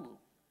stool.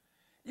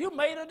 You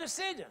made a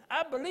decision.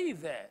 I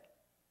believe that.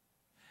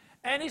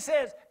 And he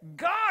says,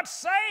 God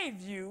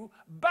saved you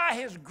by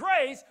his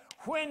grace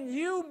when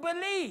you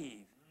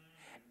believe.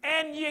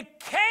 And you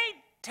can't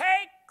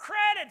take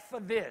credit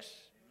for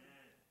this.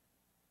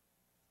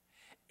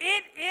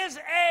 It is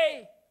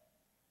a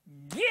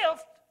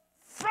gift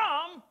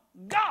from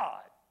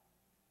God.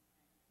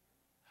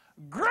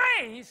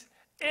 Grace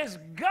is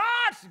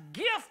God's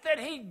gift that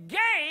he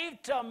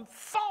gave to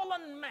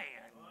fallen man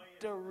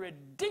to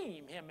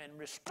redeem him and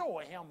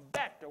restore him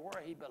back to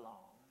where he belonged.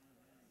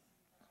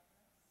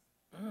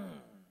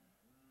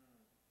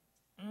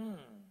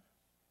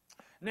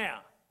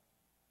 Now,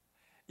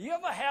 you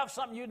ever have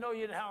something you know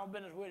you didn't have no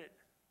business with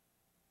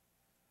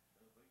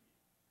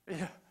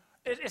it?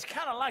 It's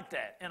kind of like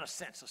that in a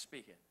sense of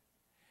speaking.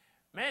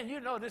 Man,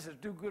 you know this is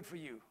do good for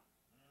you.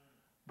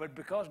 But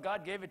because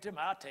God gave it to me,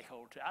 I'll take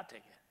hold to it. I'll take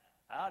it.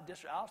 I'll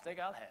think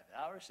I'll have it.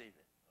 I'll receive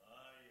it.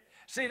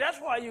 See, that's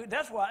why,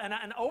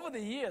 and over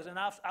the years, and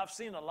I've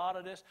seen a lot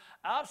of this,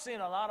 I've seen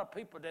a lot of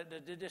people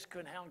that just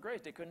couldn't handle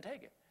grace. They couldn't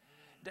take it.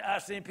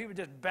 I've seen people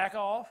just back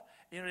off.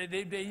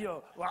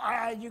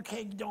 You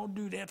can't, don't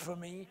do that for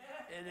me.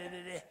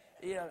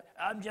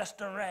 I'm just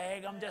a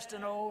rag. I'm just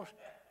an old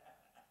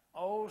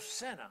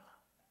sinner.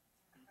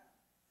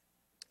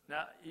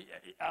 Now,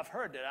 I've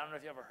heard that. I don't know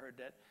if you ever heard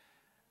that.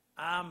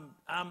 And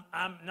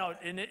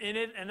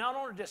not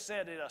only just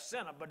said they're a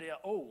sinner, but they're an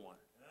old one.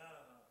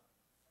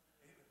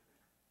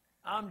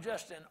 I'm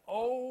just an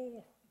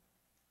old.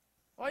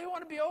 Why you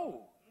want to be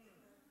old?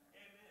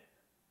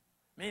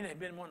 Meaning they've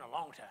been one a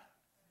long time.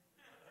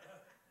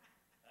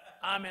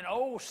 I'm an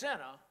old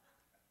sinner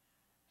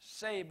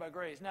saved by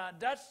grace. Now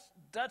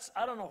that's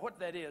I don't know what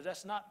that is.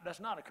 That's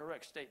not a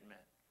correct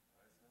statement.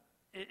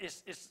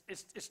 It's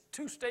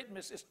two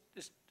statements.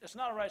 It's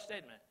not a right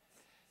statement.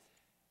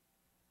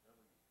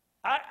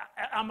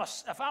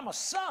 If I'm a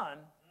son,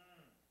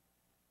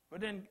 but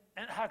then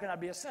how can I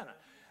be a sinner?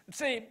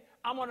 See,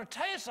 I'm going to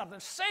tell you something.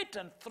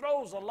 Satan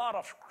throws a lot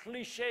of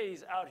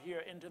cliches out here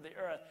into the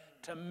earth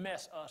to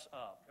mess us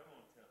up.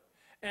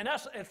 And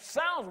it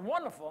sounds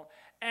wonderful,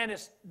 and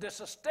it's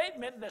a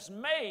statement that's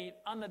made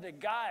under the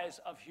guise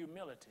of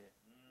humility.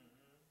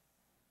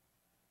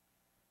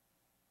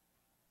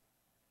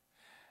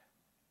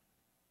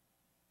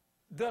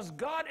 Does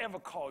God ever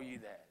call you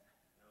that?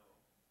 No.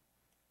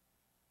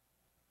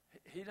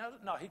 He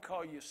doesn't. No, he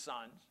called you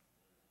sons,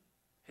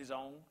 his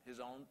own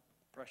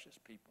precious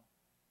people.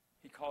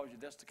 He calls you.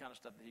 That's the kind of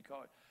stuff that he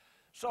called you.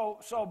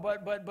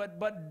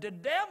 But the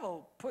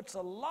devil puts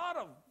a lot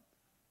of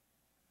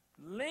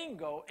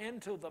lingo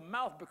into the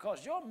mouth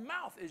because your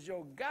mouth is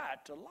your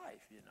guide to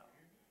life, you know.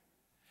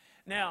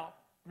 Now,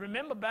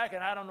 remember back,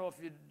 and I don't know if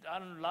a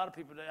lot of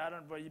people,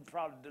 well, you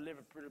probably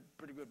delivered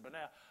pretty good by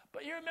now,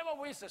 but you remember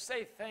we used to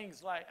say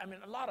things like,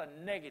 a lot of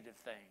negative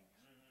things.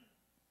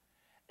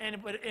 And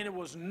it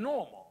was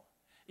normal.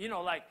 You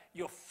know, like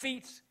your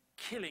feet's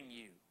killing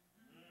you.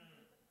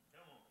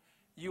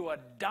 You are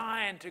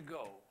dying to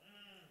go.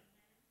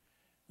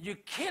 You're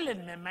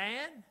killing me,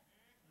 man.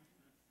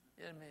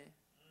 You know what I mean?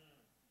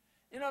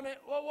 You know what I mean?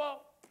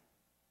 Well,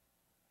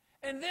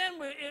 and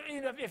then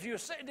if you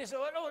say this,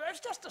 oh, that's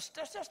just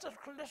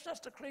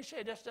a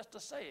cliche. That's just a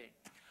saying.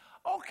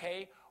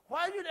 Okay,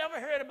 why you never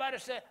heard anybody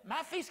say,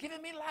 "My feet's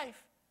giving me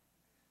life.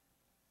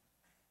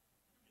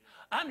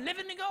 I'm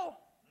living to go"?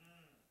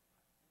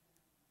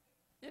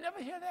 You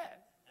never hear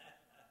that.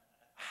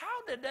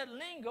 How did that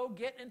lingo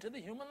get into the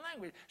human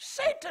language?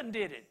 Satan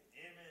did it.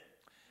 Amen.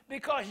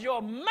 Because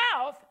your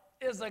mouth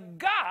is a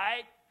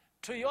guide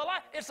to your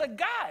life. It's a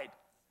guide.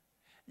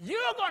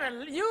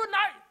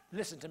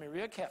 Listen to me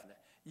real carefully.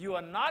 You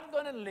are not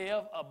going to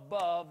live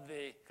above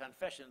the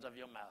confessions of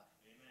your mouth.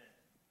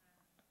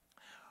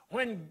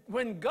 Amen.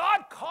 When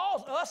God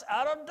calls us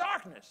out of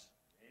darkness,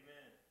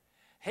 amen,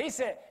 he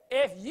said,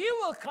 if you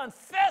will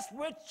confess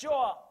with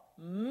your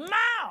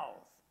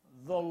mouth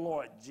the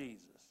Lord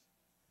Jesus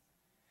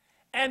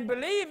and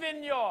believe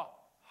in your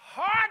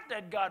heart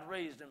that God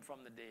raised him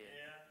from the dead,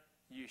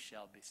 yeah, you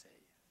shall be saved.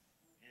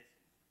 Yes.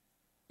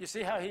 You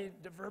see how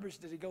the verbiage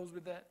that he goes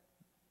with that?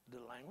 The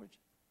language.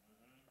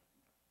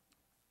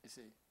 You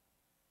see.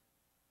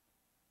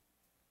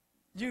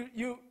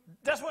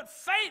 That's what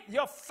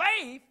your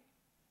faith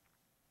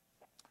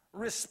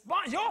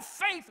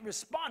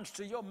responds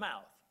to your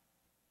mouth.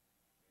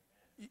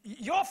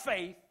 Your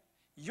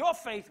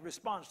faith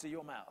responds to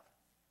your mouth.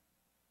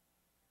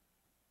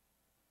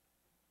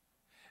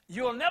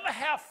 You'll never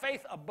have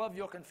faith above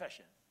your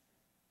confession.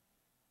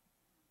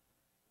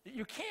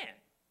 You can't.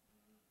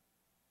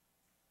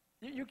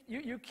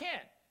 You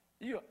can't.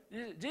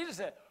 Jesus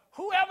said,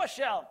 whoever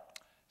shall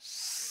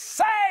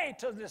say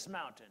to this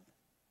mountain,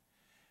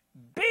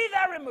 be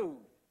thou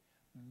removed,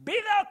 be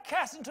thou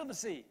cast into the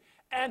sea,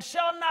 and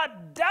shall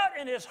not doubt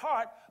in his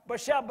heart, but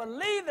shall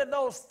believe that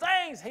those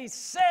things he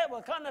said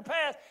will come to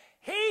pass,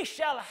 he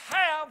shall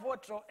have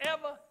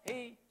whatsoever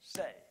he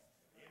say.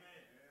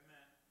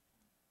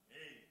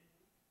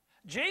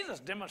 Jesus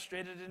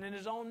demonstrated it in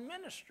his own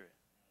ministry.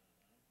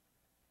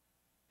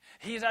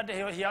 He's out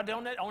there,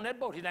 on that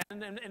boat. He's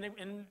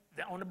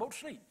on the boat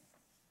asleep.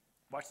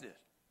 Watch this.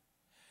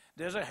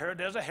 There's a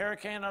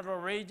hurricane or a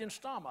raging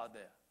storm out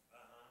there.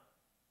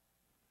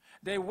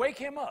 They wake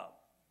him up.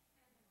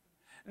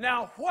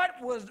 Now,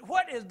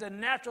 what is the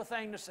natural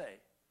thing to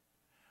say?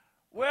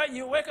 Well,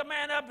 you wake a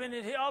man up and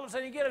all of a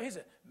sudden you get up. He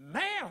said,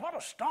 "Man, what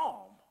a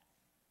storm!"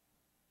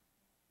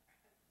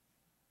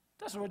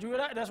 That's what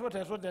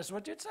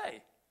you'd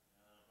say.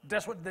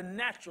 That's what the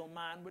natural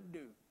mind would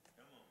do.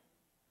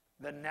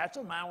 The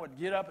natural mind would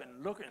get up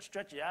and look and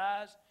stretch your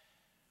eyes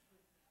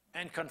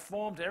and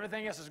conform to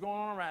everything else that's going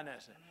on around there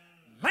and say,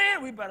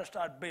 "Man, we better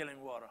start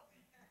bailing water.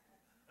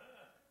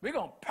 We're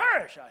going to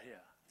perish out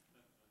here."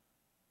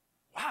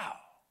 Wow.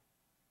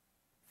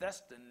 That's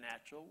the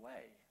natural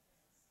way.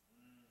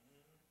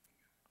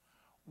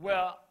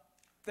 Well,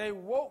 they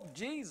woke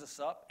Jesus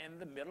up in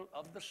the middle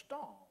of the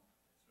storm.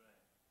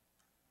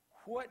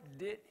 What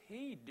did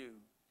he do?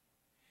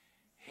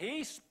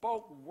 He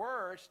spoke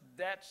words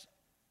that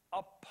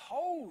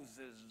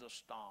opposes the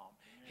storm.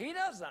 Amen. He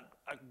doesn't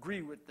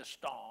agree with the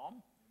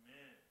storm.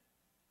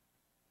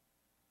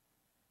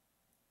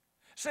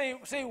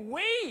 Amen.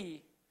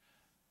 See,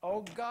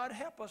 oh, God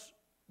help us,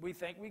 we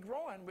think we're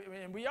growing,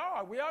 and we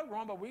are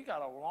growing, but we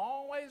got a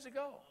long ways to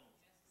go.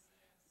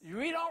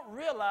 We don't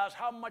realize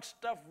how much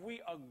stuff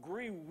we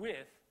agree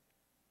with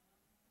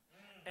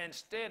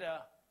instead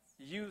of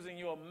using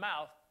your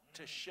mouth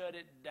to shut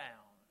it down.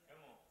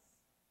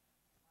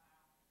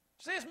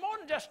 See, it's more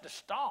than just the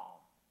storm.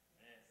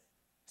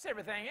 It's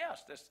everything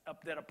else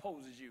that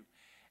opposes you.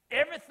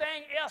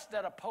 Everything else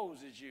that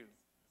opposes you.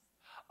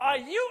 Are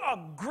you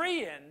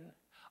agreeing?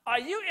 Are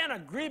you in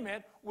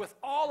agreement with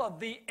all of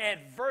the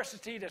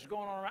adversity that's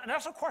going on around? And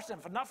that's a question,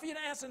 not for you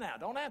to answer now.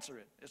 Don't answer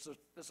it.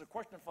 It's a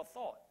question for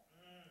thought.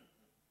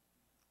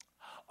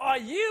 Are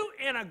you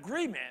in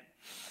agreement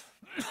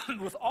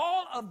with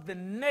all of the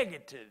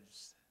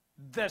negatives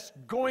that's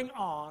going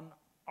on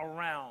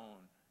around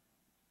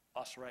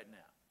us right now?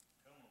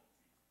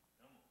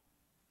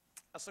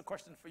 That's a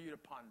question for you to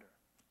ponder.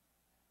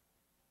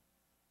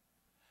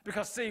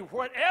 Because see,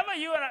 whatever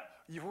your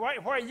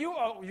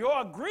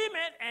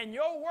agreement and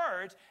your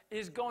words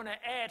is going to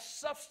add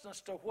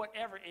substance to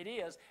whatever it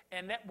is,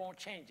 and that won't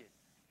change it.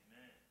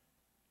 Amen.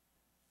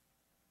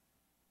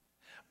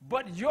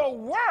 But your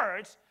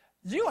words,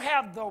 you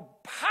have the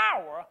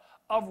power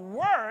of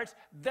words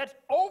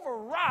that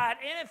override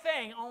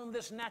anything on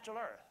this natural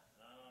earth.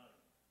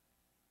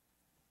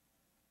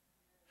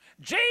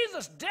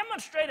 Jesus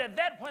demonstrated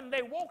that when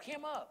they woke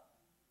him up.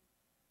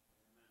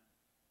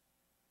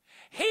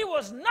 He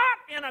was not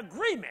in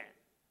agreement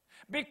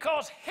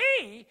because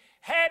he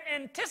had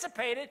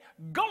anticipated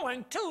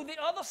going to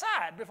the other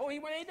side before he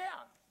went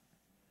down.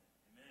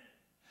 Amen.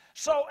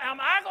 So am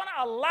I going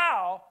to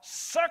allow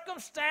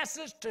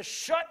circumstances to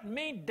shut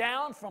me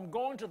down from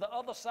going to the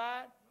other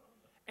side?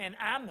 And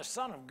I'm the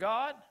Son of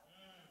God?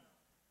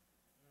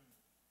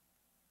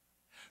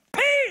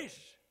 Peace!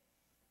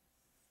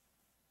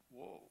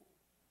 Whoa.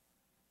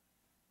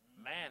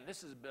 Man,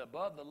 this is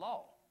above the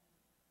law.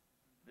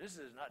 This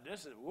is,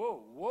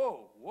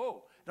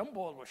 whoa. Them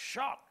boys were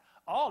shocked.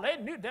 All they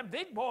knew, them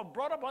big boys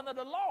brought up under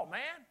the law,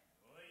 man.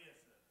 Oh, yes,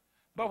 sir.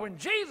 But when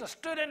Jesus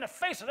stood in the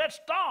face of that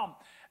storm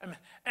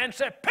and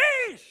said,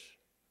 peace!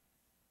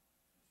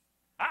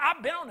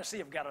 I've been on the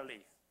Sea of Galilee.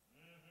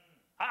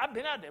 Mm-hmm. I've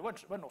been out there.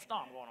 Wasn't no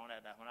storm going on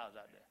that night when I was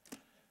out there.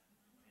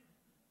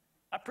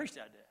 I preached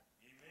out there.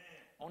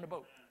 Amen. On the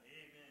boat.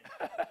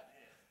 Amen.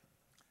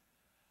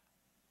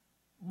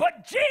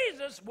 But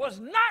Jesus was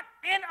not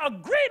in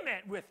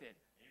agreement with it.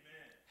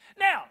 Amen.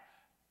 Now,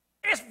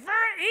 it's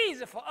very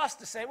easy for us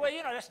to say, well,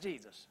 that's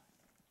Jesus.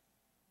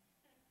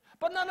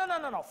 But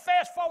no.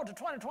 Fast forward to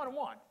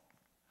 2021.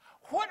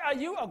 What are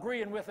you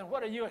agreeing with and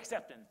what are you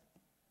accepting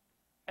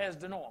as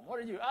the norm? What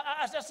are you?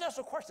 That's just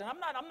a question. I'm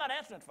not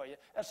answering for you.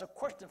 That's a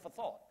question for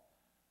thought.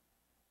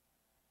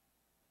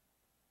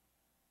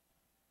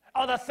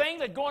 Are there things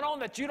that are going on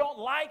that you don't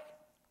like?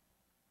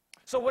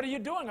 So what are you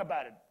doing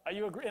about it? Are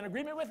you in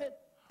agreement with it?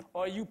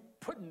 Or are you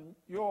putting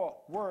your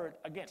word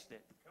against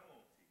it?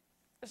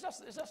 It's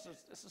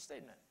a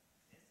statement.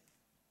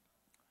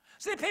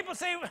 See, people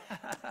say,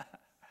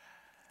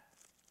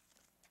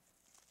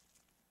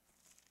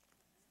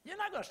 you're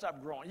not going to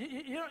stop growing.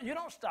 You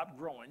don't stop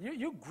growing.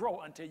 You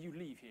grow until you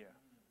leave here.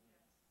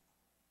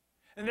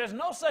 And there's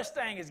no such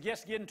thing as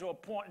just getting to a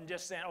point and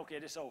just saying, okay,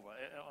 this is over.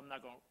 I'm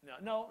not going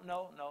to. No.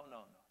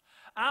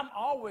 I'm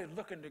always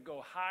looking to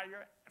go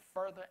higher,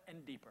 further,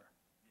 and deeper.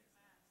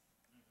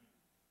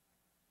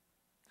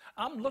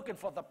 I'm looking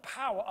for the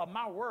power of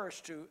my words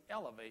to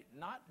elevate,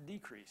 not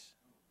decrease.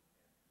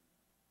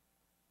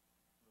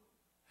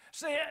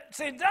 See,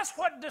 that's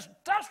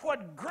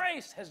what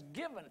grace has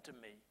given to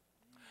me.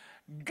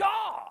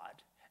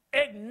 God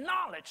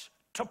acknowledged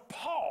to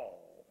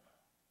Paul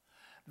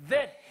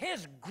that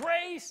his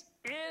grace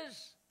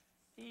is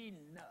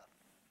enough.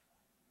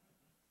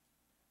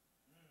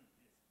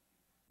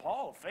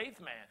 Paul, faith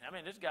man. I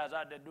mean, this guy's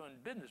out there doing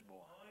business, boy.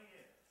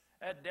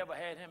 That devil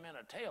had him in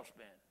a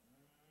tailspin.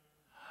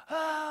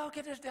 Oh,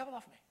 get this devil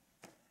off me.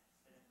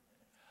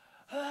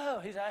 Oh,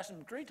 he's asked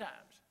him 3 times.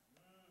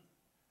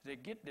 He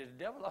said, get this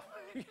devil off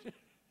me.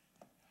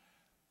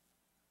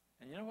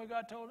 And you know what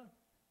God told him?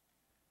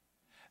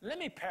 Let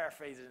me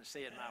paraphrase it and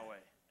say it my way.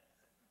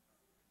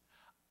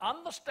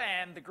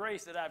 Understand the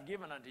grace that I've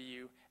given unto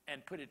you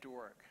and put it to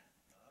work.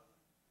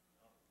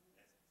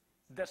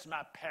 That's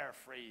my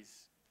paraphrase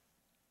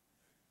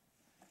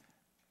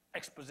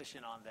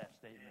exposition on that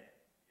statement.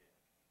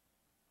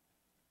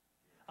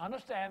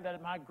 Understand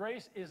that my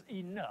grace is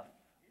enough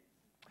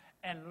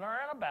and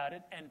learn about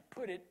it and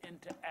put it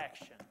into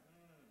action.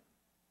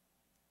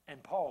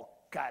 And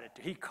Paul got it.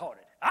 He caught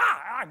it.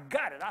 I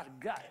got it.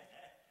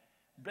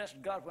 Bless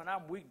God, when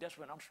I'm weak, that's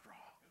when I'm strong.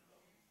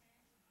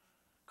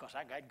 Because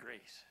I got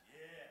grace.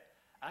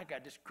 I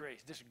got this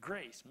grace. This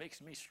grace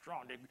makes me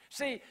strong.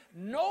 See,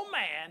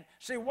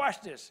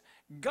 watch this.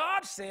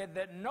 God said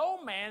that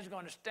no man's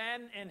going to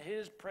stand in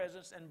his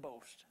presence and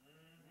boast.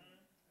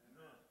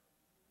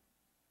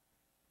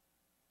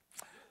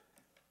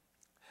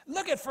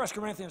 Look at 1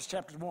 Corinthians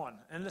chapter 1.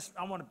 And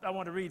I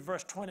want to read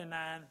verse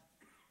 29,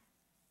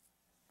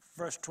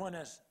 verse 20,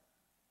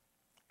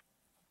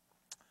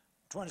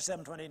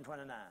 27, 28, and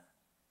 29.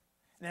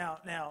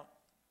 Now,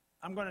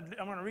 I'm going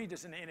to read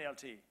this in the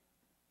NLT.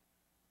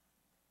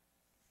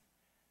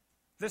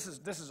 This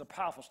is a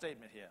powerful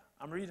statement here.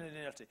 I'm reading it in the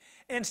NLT.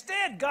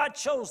 Instead, God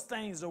chose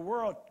things the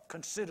world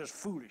considers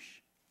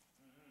foolish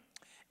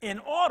in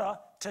order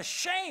to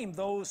shame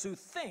those who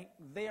think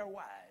they are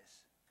wise.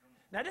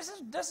 Now, this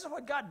is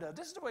what God does.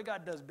 This is the way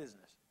God does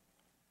business.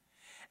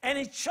 And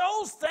he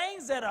chose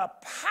things that are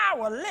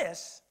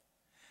powerless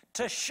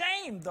to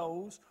shame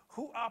those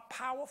who are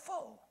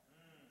powerful.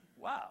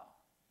 Wow.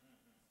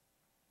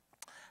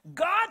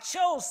 God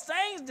chose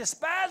things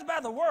despised by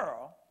the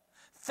world,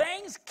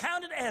 things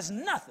counted as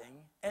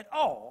nothing at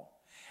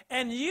all,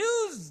 and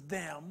used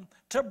them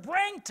to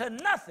bring to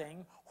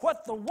nothing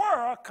what the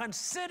world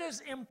considers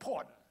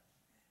important.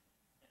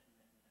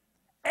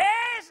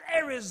 As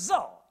a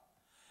result,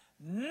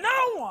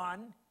 no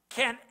one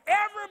can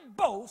ever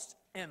boast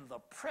in the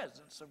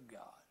presence of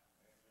God.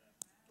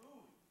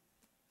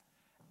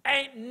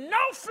 Ain't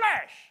no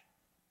flesh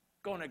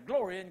going to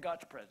glory in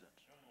God's presence.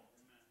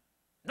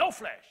 No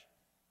flesh.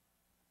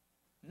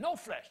 No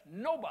flesh.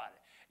 Nobody.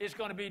 It's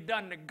going to be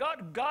done to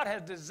God. God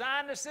has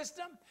designed the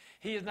system.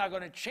 He is not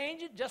going to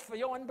change it just for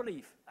your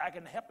unbelief. I'll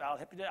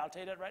help you. I'll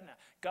tell you that right now.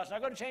 God's not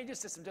going to change the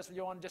system just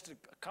to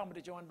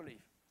accommodate your unbelief.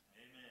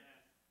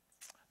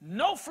 Amen.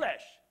 No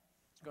flesh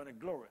is going to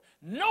glory.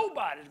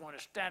 Nobody is going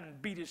to stand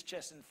and beat his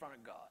chest in front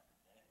of God.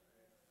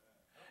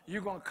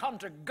 You're going to come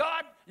to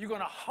God. You're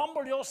going to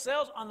humble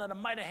yourselves under the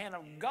mighty hand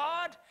of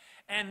God,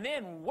 and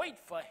then wait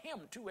for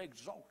him to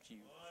exalt you.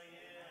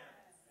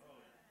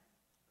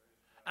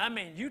 I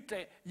mean,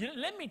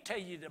 let me tell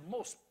you, the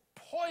most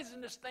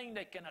poisonous thing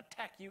that can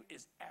attack you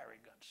is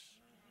arrogance.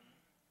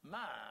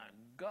 My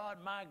God,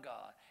 my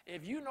God.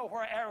 If you know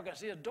where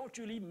arrogance is, don't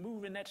you even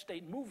move in that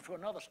state. Move to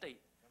another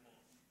state.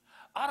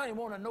 I don't even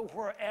want to know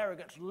where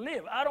arrogance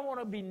lives. I don't want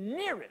to be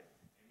near it.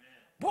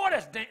 Boy,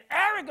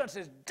 arrogance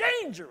is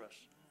dangerous.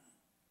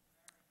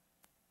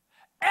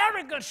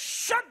 Arrogance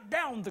shut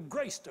down the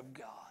grace of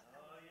God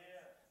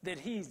that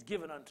he's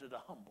given unto the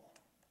humble.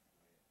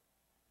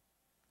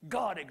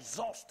 God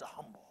exalts the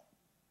humble.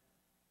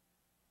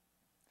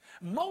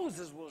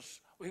 Moses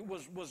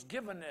was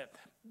given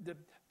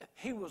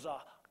he was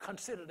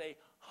considered a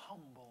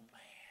humble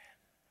man.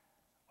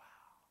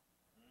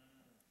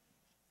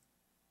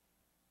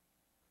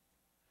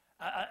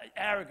 Wow.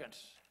 Arrogance.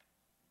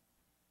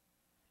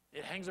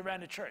 It hangs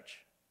around the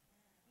church.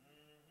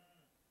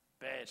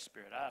 Bad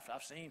spirit.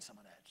 I've seen some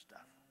of that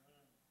stuff.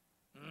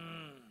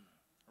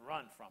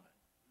 Run from it.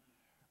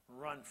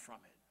 Run from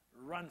it.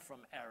 Run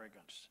from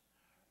arrogance.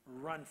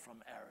 Run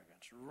from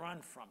arrogance.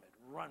 Run from it.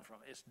 Run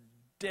from it. It's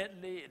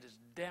deadly, it is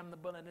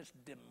damnable, and it's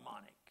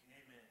demonic.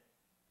 Amen.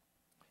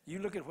 You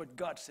look at what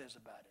God says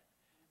about it.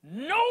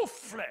 No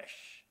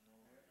flesh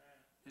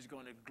is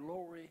going to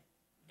glory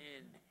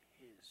in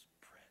his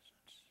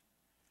presence.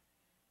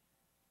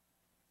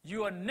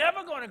 You are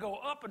never going to go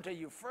up until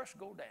you first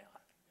go down.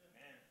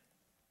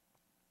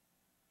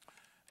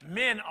 Amen.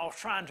 Men are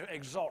trying to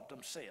exalt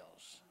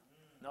themselves.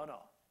 No,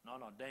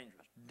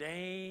 dangerous.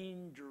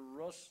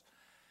 Dangerous.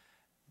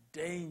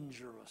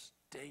 Dangerous,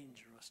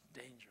 dangerous,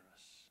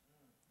 dangerous,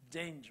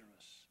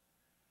 dangerous.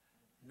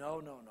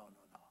 No.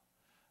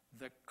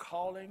 The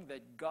calling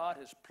that God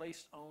has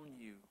placed on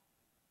you,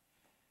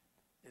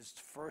 his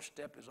first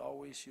step is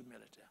always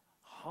humility.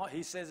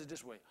 He says it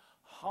this way: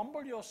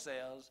 humble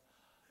yourselves,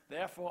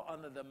 therefore,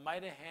 under the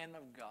mighty hand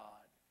of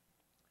God,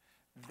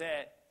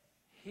 that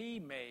he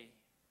may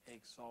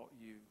exalt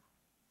you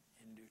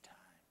in due time.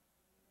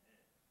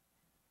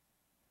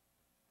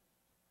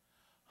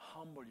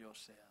 Humble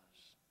yourselves.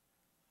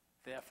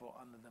 Therefore,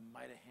 under the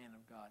mighty hand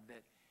of God,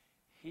 that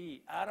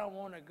I don't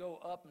want to go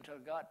up until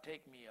God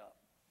take me up.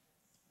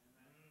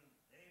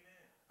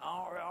 Amen.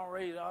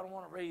 I don't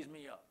want to raise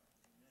me up.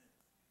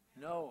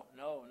 Amen. No.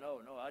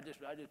 I just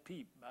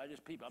peep.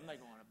 I'm not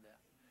going up there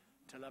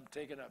until I'm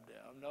taken up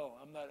there. No,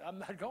 I'm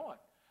not going.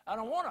 I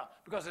don't want to,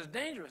 because it's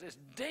dangerous. It's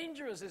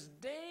dangerous. It's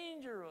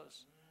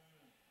dangerous.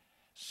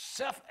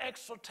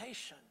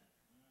 Self-exaltation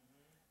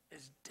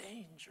is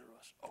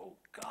dangerous. Oh,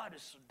 God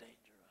is so dangerous.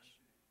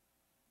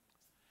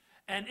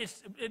 And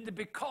it's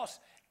because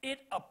it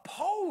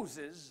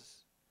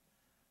opposes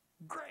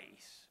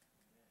grace.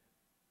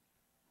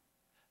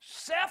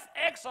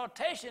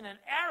 Self-exaltation and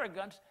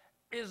arrogance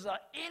is an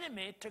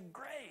enemy to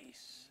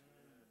grace.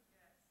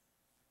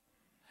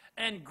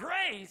 And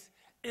grace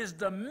is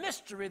the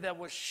mystery that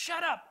was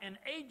shut up in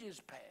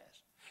ages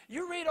past.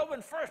 You read over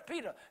in 1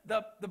 Peter,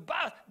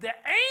 the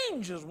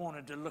angels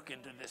wanted to look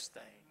into this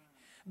thing.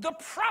 The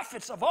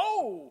prophets of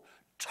old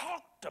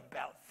talked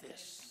about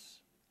this.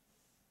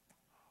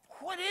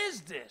 What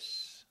is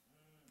this?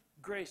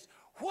 Grace.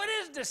 What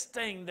is this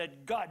thing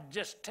that God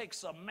just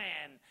takes a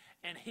man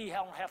and he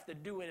don't have to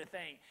do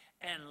anything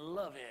and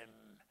love him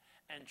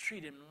and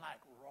treat him like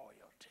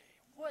royalty?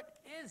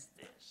 What is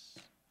this?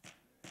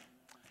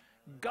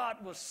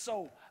 God was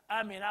so,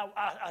 I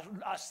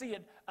see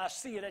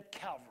it at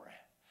Calvary.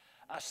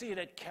 I see it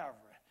at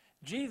Calvary.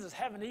 Jesus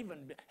haven't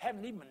even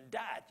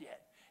died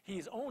yet.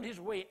 He's on his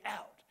way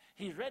out.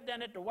 He's right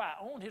down at the wire,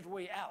 on his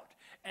way out.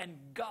 And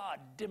God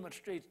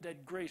demonstrates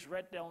that grace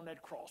right there on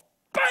that cross.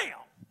 Bam! Yeah.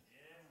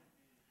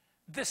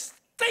 This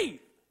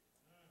thief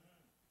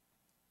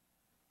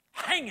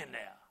hanging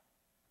there,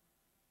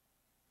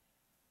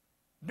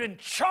 been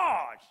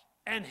charged,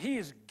 and he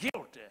is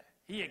guilty.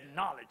 He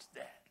acknowledged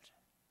that.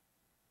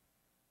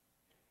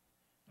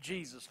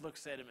 Jesus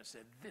looks at him and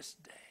said, this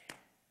day,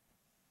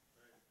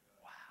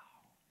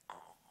 wow,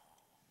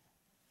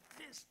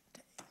 this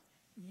day,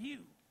 you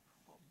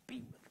will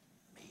be with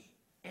me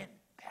in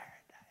paradise.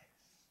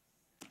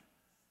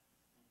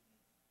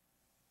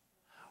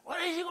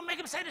 What is he going to make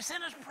him say the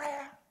sinner's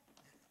prayer?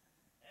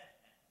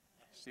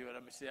 See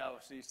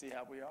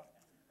how we are?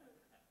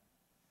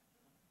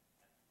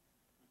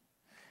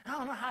 I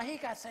don't know how he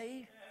got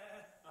saved.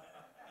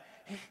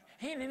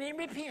 He didn't even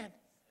repent.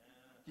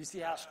 You see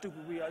how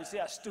stupid we are? You see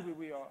how stupid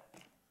we are?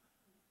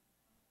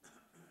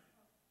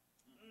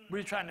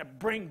 We're trying to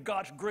bring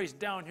God's grace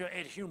down here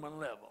at human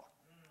level.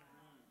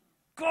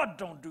 God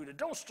don't do that.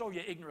 Don't show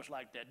your ignorance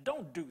like that.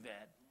 Don't do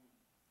that.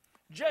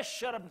 Just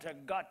shut up until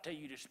God tell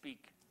you to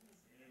speak.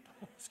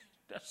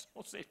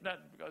 Don't say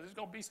nothing because it's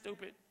going to be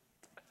stupid.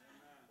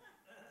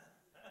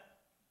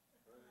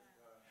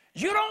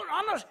 You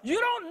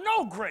don't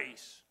know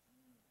grace.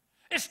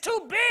 It's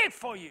too big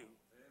for you.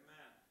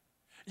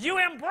 You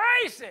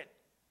embrace it.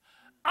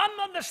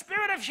 Under the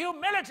spirit of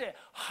humility,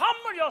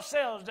 humble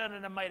yourselves under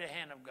the mighty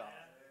hand of God.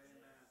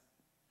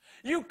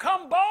 You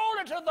come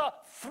boldly to the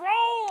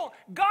throne.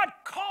 God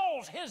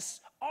calls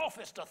his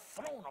office the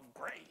throne of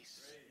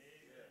grace.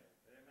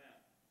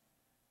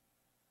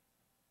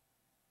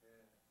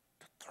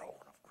 The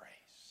throne of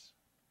grace.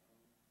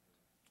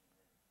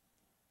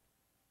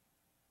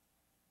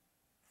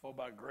 For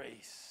by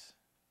grace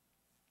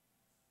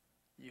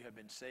you have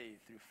been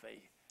saved through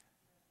faith,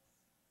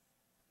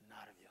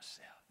 not of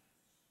yourself.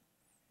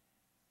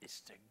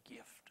 It's the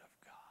gift of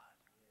God.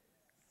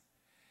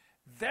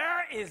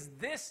 There is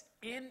this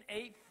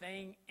innate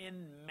thing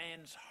in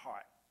man's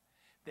heart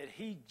that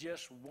he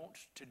just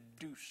wants to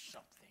do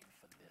something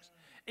for this.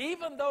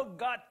 Even though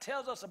God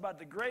tells us about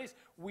the grace,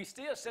 we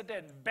still sit there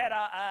and bat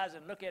our eyes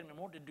and look at him and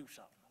want to do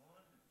something.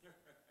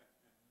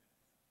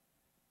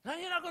 No,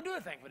 you're not going to do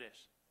anything for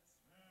this.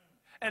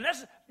 And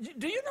that's,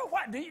 do you know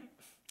what? I'm going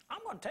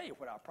to tell you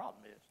what our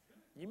problem is.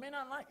 You may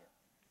not like it.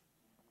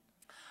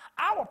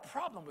 Our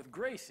problem with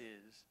grace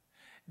is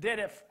that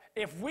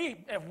if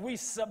we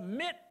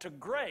submit to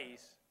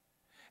grace,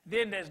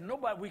 then there's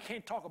nobody, we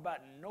can't talk about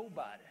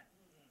nobody.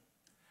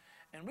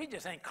 And we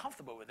just ain't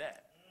comfortable with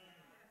that.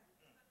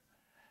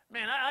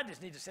 Man, I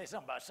just need to say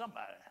something about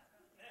somebody.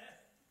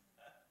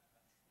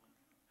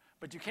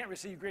 But you can't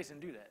receive grace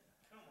and do that.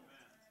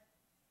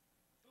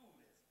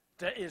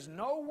 There is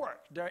no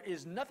work. There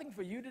is nothing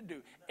for you to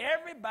do.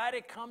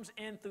 Everybody comes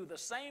in through the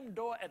same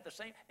door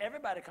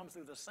everybody comes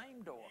through the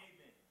same door.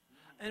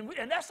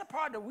 And that's the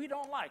part that we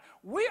don't like.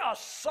 We are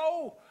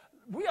so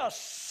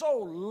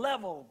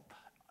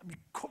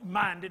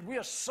level-minded. We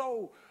are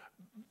so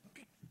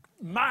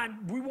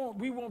we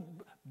want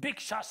big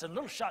shots and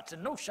little shots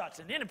and no shots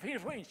and in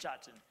between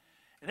shots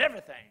and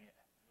everything.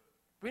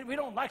 We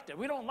don't like that.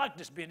 We don't like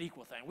this being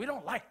equal thing. We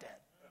don't like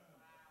that.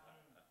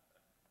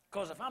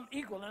 Because if I'm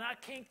equal, then I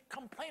can't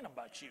complain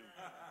about you.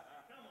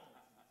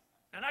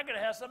 And I got to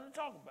have something to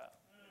talk about.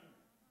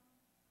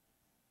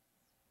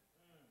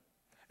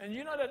 And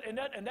you know that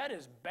that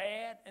is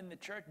bad in the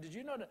church. Did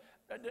you know that?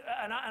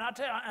 And I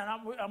tell you, and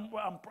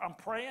I'm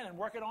praying and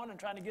working on and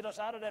trying to get us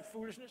out of that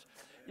foolishness.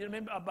 You know what I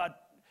mean? About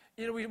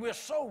we're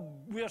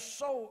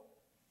so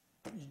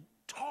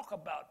talk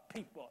about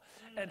people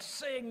and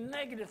saying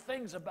negative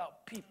things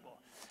about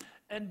people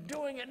and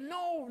doing it.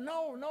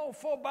 No.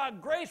 For by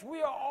grace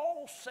we are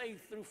all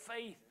saved through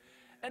faith.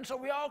 And so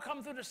we all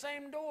come through the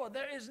same door.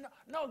 There is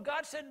no.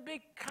 God said,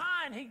 be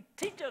kind. He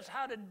teaches us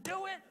how to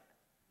do it.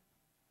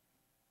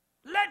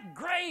 Let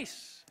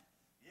grace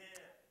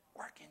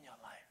work in your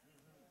life.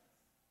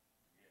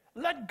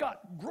 Let God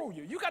grow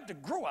you. You got to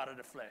grow out of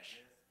the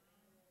flesh.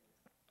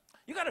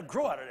 You got to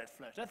grow out of that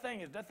flesh. That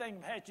thing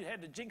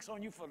had the jinx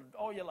on you for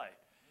all your life.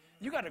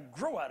 You got to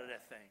grow out of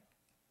that thing.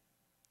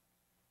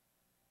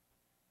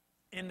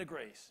 In the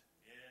grace.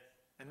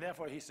 And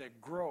therefore he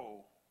said,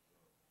 grow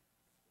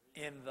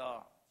in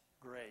the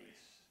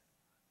grace.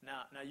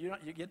 Now you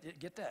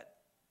get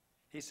that.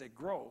 He said,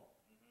 grow.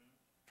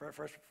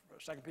 First,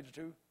 2 Peter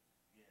 2.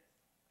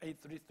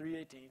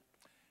 3:18,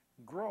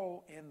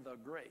 grow in the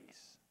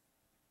grace.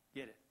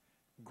 Get it?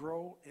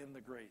 Grow in the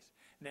grace.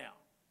 Now,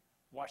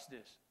 watch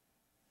this.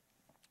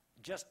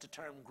 Just the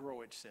term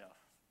grow itself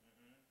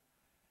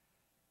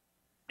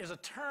is a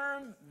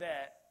term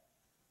that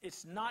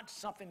it's not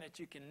something that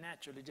you can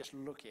naturally just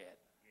look at.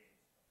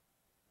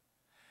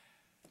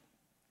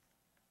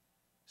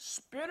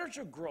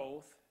 Spiritual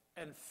growth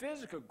and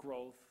physical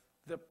growth,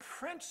 the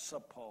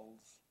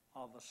principles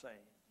are the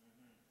same.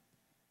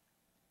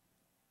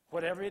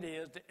 Whatever it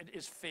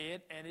is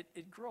fed and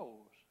it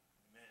grows.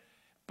 Amen.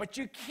 But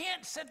you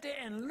can't sit there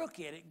and look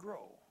at it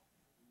grow.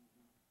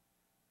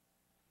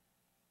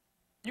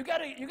 You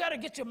gotta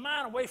get your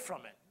mind away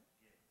from it.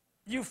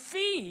 You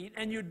feed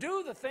and you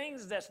do the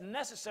things that's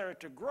necessary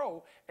to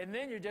grow, and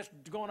then you're just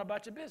going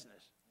about your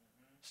business.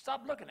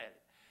 Stop looking at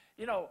it.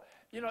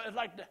 It's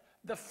like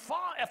the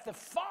farm. If the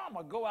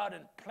farmer go out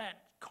and plant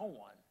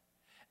corn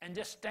and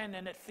just stand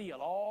in that field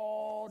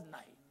all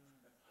night,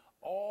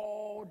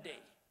 all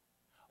day,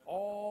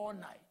 all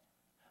night,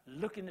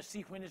 looking to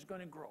see when it's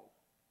going to grow,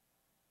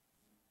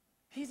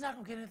 he's not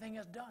going to get anything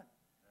else done.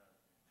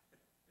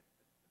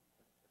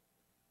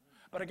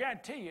 But I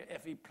guarantee you,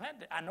 if he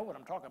planted, I know what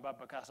I'm talking about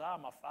because I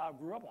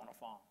grew up on a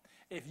farm.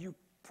 If you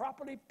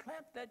properly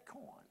plant that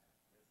corn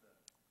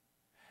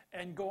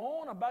and go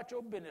on about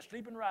your business,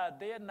 sleep and rise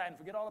day and night and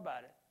forget all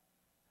about it,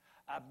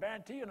 I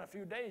guarantee you in a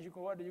few days you're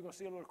going to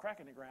see a little crack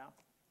in the ground.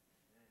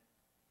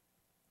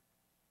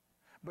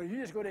 But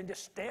you just go there and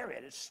just stare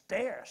at it,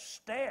 stare,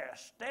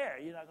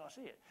 you're not going to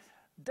see it.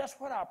 That's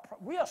what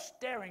we are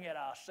staring at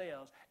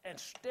ourselves and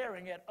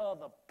staring at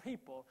other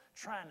people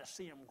trying to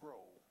see them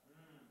grow.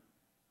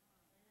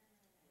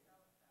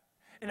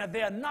 And if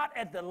they're not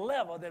at the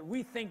level that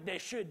we think they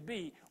should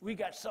be, we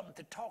got something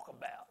to talk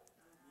about.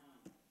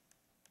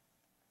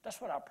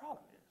 That's what our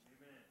problem is.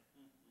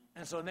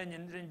 And so then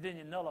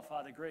you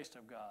nullify the grace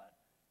of God,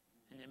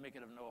 and you make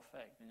it of no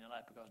effect in your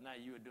life because now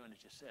you are doing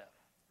it yourself.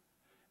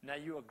 Now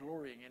you are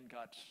glorying in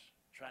God's,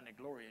 trying to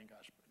glory in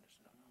God's goodness.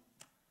 No.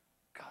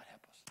 God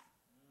help us.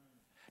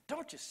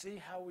 Don't you see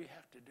how we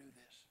have to do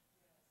this?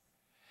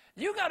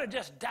 You got to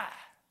just die.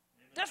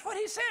 That's what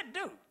he said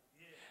do.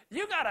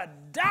 You got to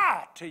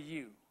die to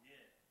you.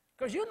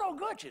 Because you're no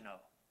good, you know.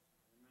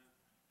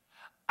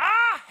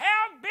 I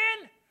have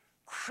been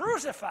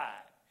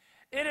crucified.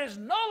 It is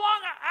no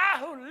longer I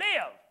who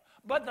live,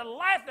 but the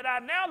life that I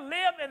now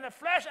live in the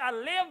flesh, I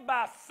live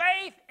by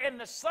faith in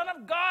the Son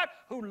of God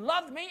who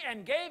loved me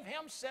and gave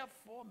himself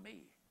for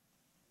me.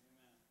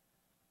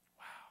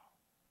 Wow.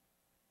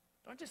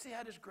 Don't you see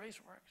how this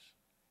grace works?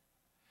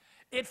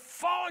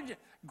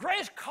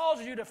 Grace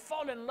causes you to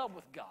fall in love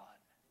with God.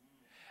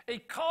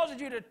 It causes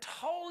you to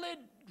totally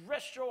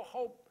rest your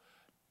hope,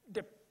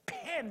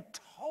 depend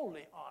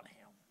totally on him.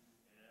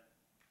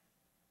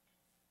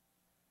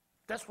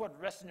 That's what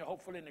resting your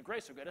hope fully in the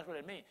grace of God. That's what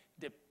it means,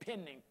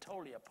 depending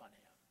totally upon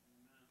him.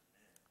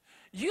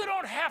 You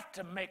don't have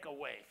to make a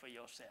way for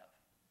yourself.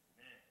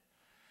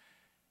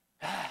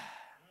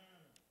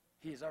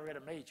 He's already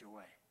made your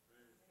way.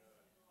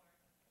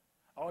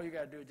 All you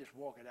got to do is just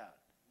walk it out.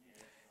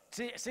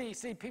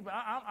 See, people,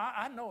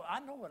 I know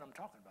what I'm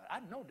talking about.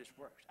 I know this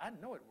works. I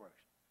know it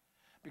works.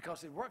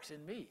 Because it works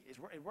in me.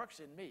 It works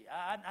in me.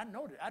 I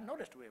know that. I know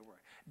that's the way it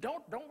works.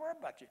 Don't worry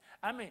about you.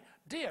 I mean,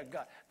 dear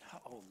God.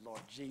 Oh, Lord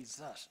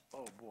Jesus.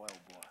 Oh, boy,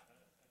 oh, boy.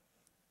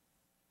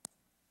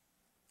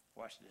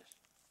 Watch this.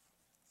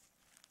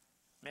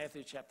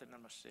 Matthew chapter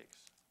number 6.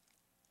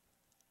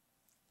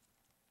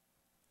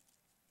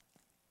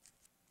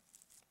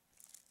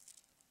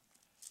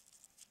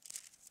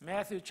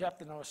 Matthew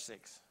chapter number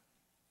 6.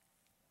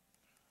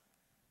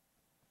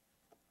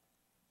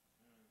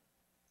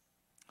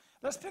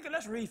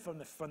 Let's read from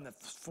the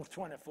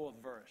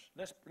 24th verse.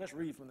 Let's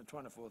read from the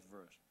 24th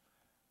verse.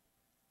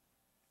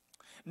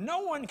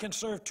 No one can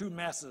serve two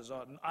masters,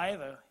 or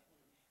either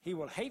he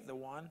will hate the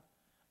one,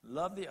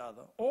 love the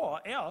other, or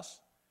else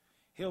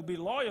he'll be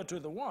loyal to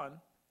the one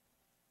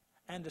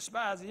and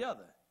despise the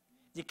other.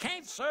 You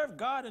can't serve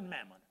God and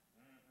mammon.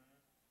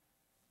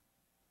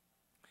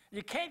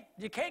 You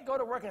can't go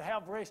to work and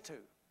have grace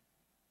too.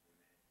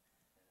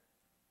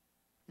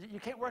 You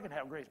can't work and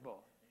have grace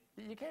both.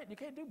 You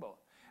can't do both.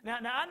 Now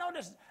I know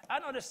this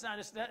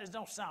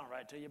don't sound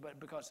right to you, but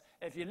because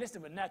if you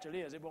listen with natural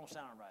ears, it won't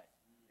sound right.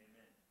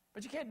 Amen.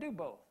 But you can't do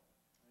both.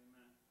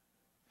 Amen.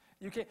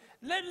 You can't.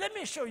 Let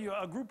me show you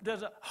a group.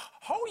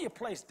 Hold your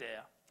place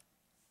there.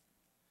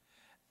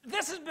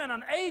 This has been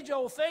an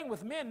age-old thing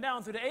with men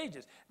down through the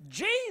ages.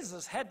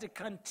 Jesus had to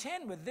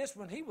contend with this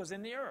when he was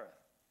in the earth.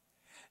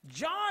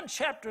 John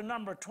chapter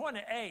number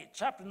 28,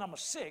 chapter number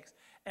 6,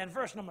 and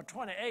verse number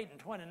 28 and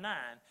 29,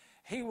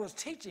 he was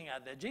teaching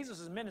out there. Jesus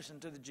is ministering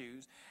to the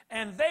Jews,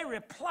 and they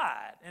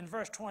replied in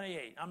verse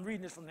 28. I'm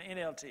reading this from the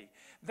NLT.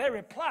 They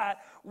replied,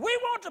 we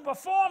want to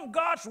perform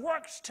God's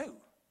works too.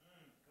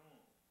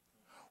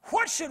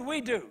 What should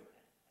we do?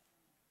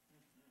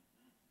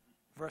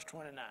 Verse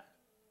 29.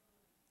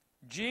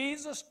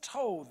 Jesus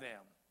told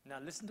them, now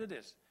listen to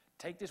this.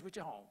 Take this with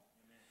you home.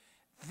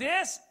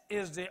 This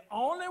is the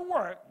only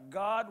work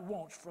God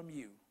wants from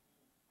you.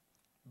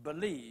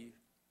 Believe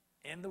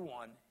in the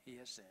one he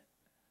has sent.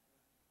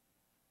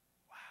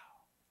 Wow.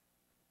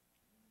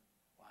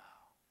 Wow.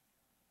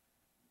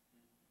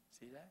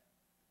 See that?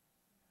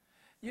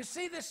 You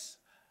see this?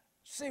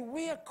 See,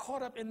 we are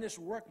caught up in this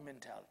work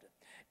mentality.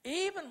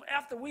 Even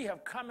after we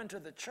have come into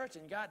the church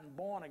and gotten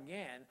born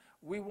again,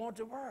 we want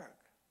to work.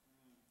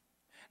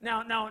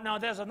 Now,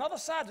 there's another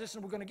side to this,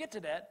 and we're going to get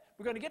to that.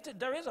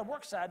 There is a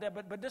work side there,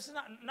 but this is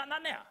not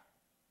now.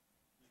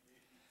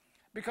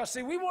 Because,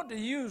 see, we want to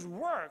use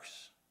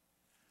works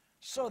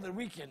so that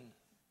we can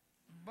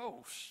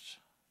boast.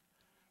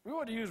 We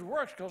want to use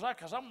works because I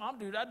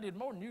did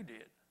more than you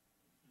did.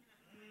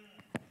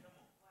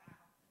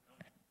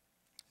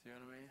 See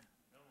what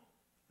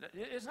I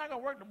mean? It's not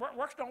going to work.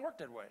 Works don't work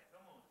that way.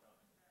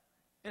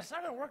 It's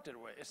not going to work that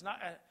way. It's not.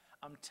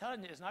 I'm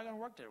telling you, it's not going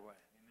to work that way.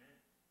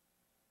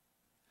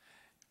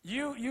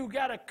 You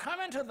got to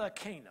come into the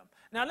kingdom.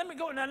 Now let me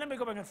go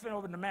back and flip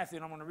over to Matthew,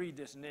 and I'm going to read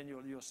this, and then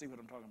you'll see what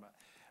I'm talking about.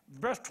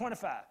 Verse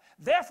 25.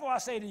 Therefore I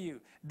say to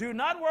you, do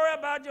not worry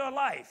about your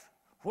life,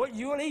 what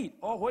you'll eat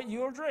or what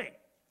you'll drink,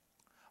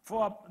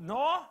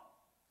 nor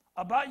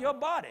about your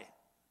body,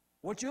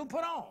 what you'll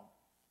put on.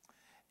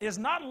 Is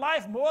not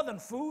life more than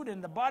food,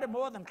 and the body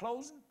more than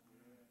clothing?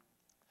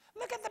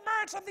 Look at the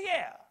birds of the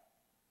air,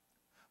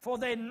 for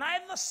they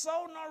neither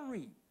sow nor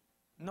reap,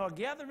 nor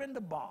gather into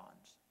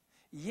barns.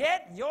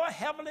 Yet your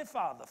heavenly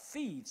Father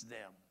feeds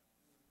them.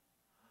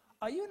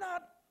 Are you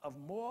not of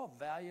more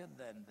value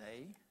than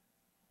they?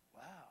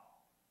 Wow.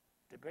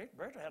 The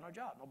birds have no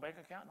job, no bank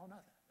account, no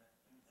nothing.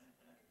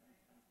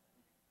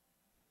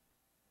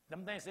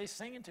 Them things they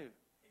singing too.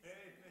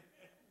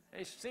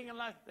 They singing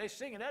like they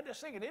singing. They're just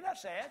singing. They're not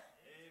sad.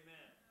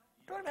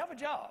 Don't even have a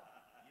job.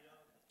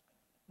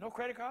 No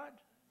credit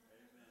cards.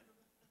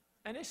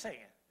 And they singing.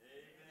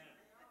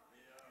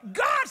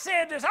 God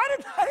said this. I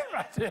didn't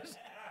write this.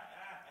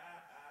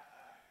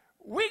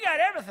 We got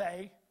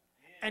everything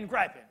and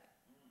griping.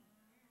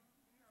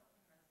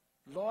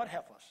 Lord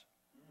help us.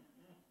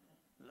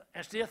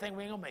 And still think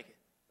we ain't gonna make it.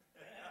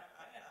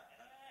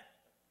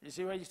 You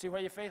see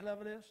where your faith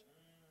level is?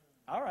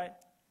 All right.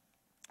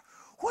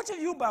 Which of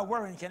you by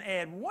worrying can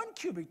add 1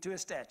 cubit to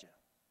his stature?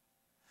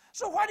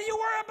 So why do you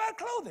worry about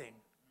clothing?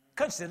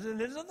 Consider the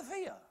lilies of the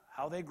field,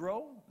 how they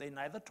grow, they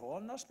neither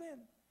toil nor spin.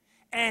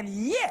 And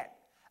yet,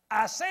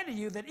 I say to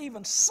you that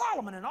even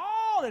Solomon in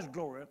all his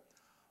glory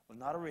was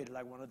not arrayed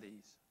like one of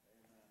these.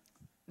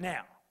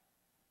 Now,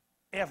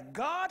 if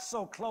God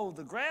so clothed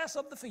the grass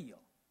of the field,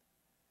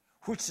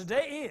 which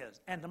today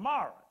is and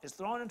tomorrow is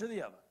thrown into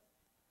the oven,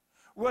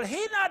 will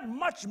he not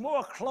much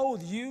more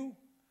clothe you,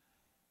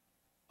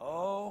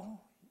 oh,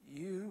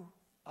 you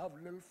of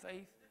little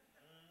faith?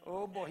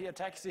 Oh boy, he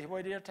attacked. See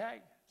where did he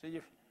attack? See,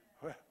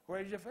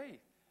 where's your faith?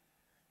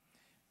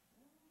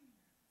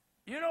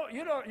 You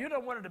know,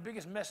 one of the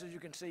biggest messages you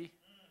can see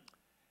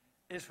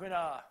is when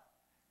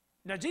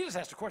now Jesus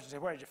asked the question, say,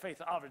 where's your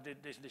faith? Obviously,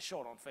 they're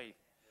short on faith.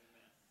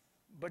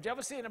 But you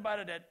ever see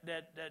anybody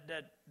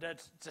that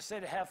to say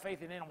they have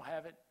faith and they don't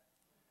have it?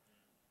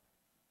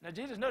 Now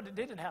Jesus, no, they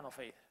didn't have no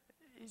faith.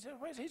 He said,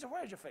 where's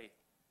your faith?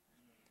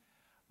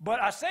 But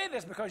I say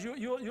this because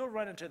you'll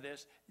run into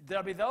this.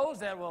 There'll be those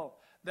that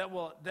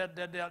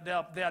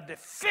their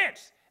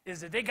defense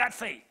is that they got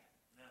faith.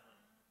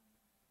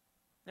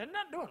 They're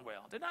not doing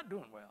well. They're not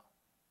doing well.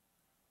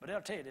 But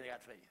they'll tell you they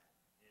got faith.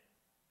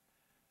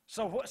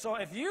 So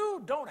if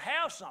you don't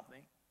have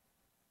something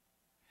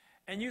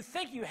and you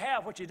think you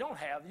have what you don't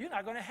have, you're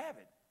not going to have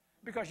it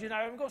because you're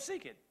not even going to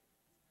seek it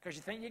because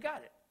you think you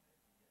got it.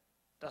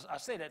 I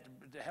say that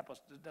to help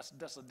us.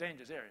 That's a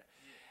dangerous area.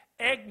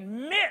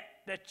 Admit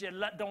that you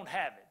don't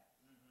have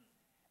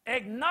it.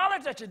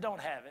 Acknowledge that you don't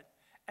have it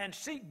and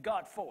seek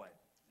God for it.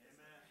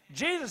 Amen.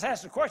 Jesus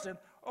asked the question,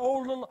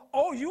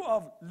 oh, you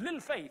of little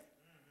faith.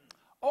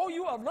 Oh,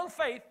 you of little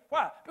faith.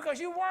 Why? Because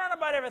you worrying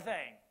about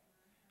everything.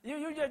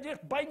 You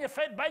just biting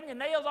your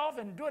nails off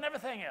and doing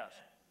everything else.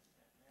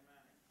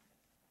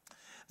 Amen.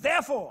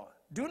 Therefore,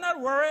 do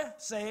not worry,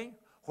 saying,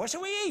 what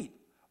shall we eat?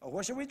 Or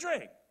what shall we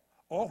drink?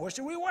 Or what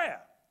shall we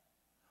wear?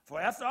 For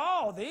after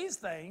all these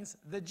things,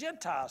 the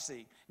Gentiles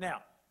seek.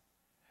 Now,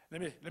 let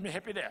me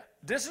help you there.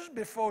 This is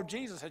before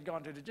Jesus had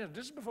gone to the Gentiles.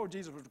 This is before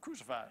Jesus was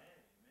crucified.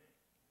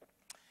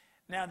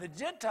 Now, the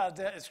Gentiles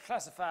there is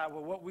classified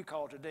with what we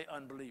call today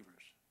unbelievers.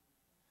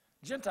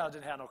 Gentiles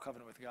didn't have no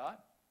covenant with God.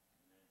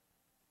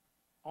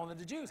 Only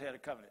the Jews had a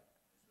covenant.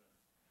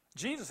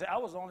 Jesus said, I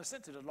was only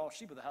sent to the lost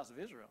sheep of the house of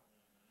Israel.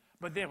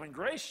 But then when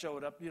grace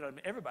showed up,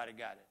 everybody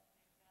got it.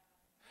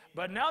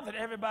 But now that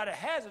everybody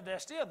has it,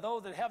 there's still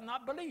those that have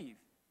not believed.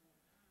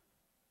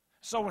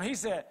 So when he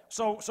said,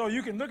 so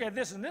you can look at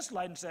this in this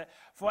light and say,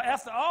 for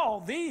after all,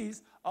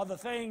 these are the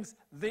things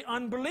the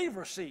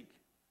unbelievers seek.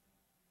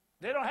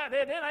 They're not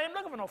even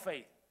looking for no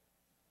faith.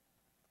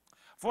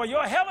 For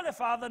your heavenly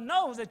Father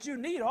knows that you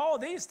need all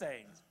these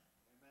things.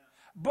 Amen.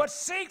 But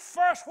seek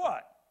first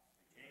what?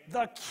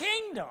 The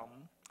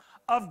kingdom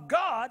of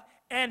God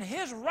and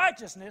his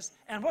righteousness,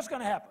 and what's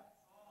going to happen?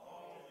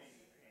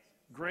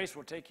 Grace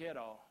will take care of it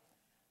all.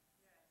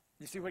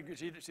 You see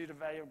the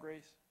value of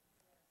grace?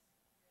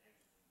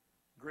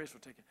 Grace will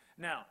take it.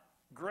 Now,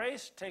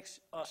 grace takes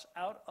us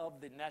out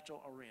of the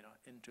natural arena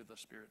into the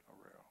spirit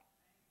arena.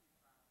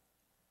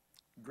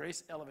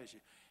 Grace elevates you.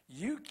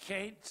 You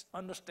can't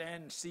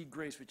understand and see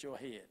grace with your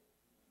head.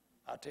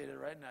 I'll tell you that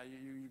right now.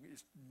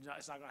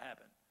 It's not going to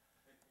happen.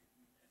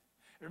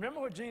 Remember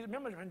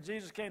when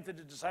Jesus came to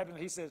the disciples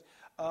and he says,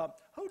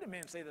 who do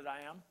men say that I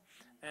am?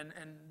 And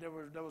there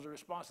was a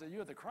response that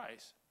you're the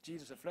Christ.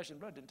 Jesus said, flesh and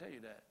blood didn't tell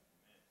you that.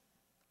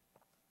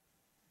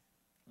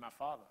 My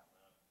Father.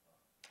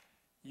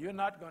 You're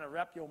not going to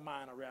wrap your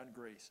mind around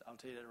grace. I'll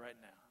tell you that right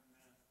now.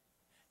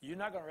 You're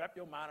not going to wrap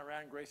your mind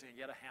around grace and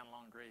get a handle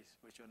on grace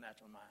with your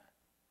natural mind.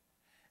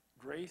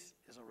 Grace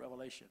is a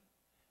revelation.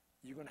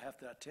 You're going to have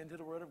to attend to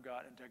the Word of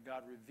God until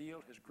God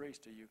revealed his grace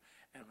to you.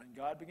 And when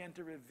God began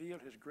to reveal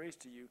his grace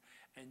to you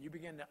and you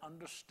begin to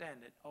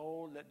understand it,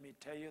 oh, let me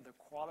tell you, the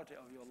quality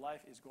of your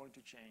life is going to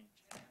change.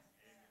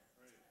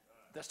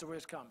 That's the way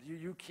it comes.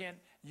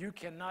 You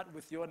cannot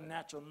with your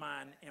natural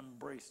mind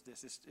embrace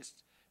this. It's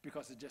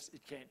because it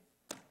can't.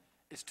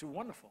 It's too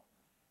wonderful.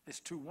 It's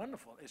too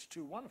wonderful. It's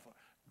too wonderful.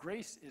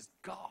 Grace is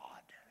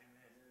God.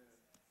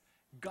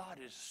 God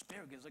is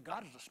spirit.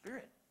 God is a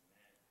spirit.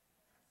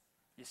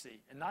 You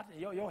see, and not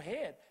your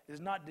head is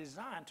not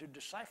designed to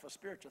decipher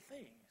spiritual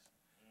things.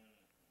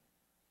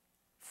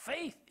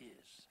 Faith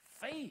is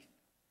faith.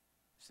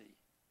 See,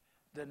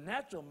 the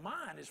natural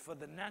mind is for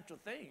the natural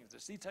things, the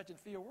see, touch, and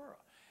feel world.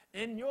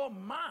 In your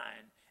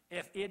mind,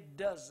 if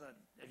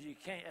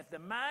the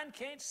mind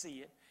can't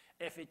see it,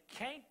 if it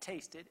can't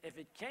taste it, if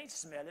it can't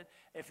smell it,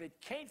 if it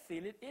can't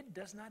feel it, it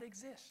does not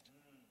exist.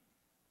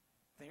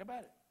 Think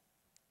about it.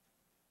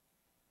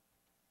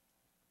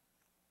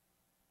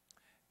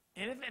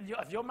 Anything,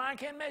 if your mind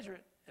can't measure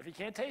it, if you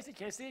can't taste it,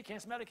 can't see it,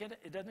 can't smell it,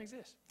 it doesn't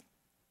exist.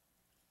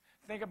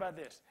 Think about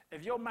this.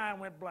 If your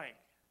mind went blank,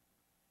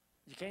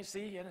 you can't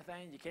see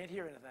anything, you can't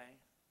hear anything,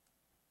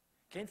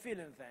 can't feel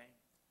anything,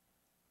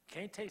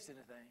 can't taste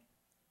anything,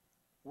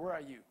 where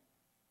are you?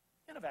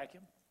 In a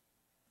vacuum.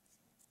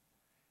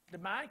 The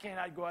mind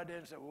cannot go out there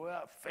and say,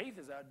 well, faith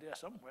is out there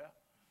somewhere.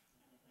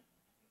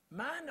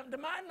 The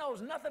mind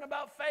knows nothing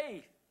about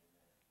faith.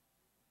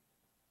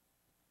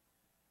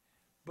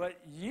 But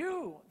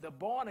you, the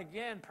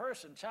born-again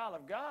person, child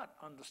of God,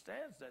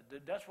 understands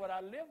that. That's what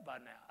I live by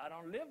now. I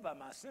don't live by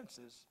my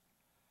senses.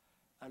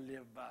 I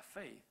live by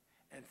faith.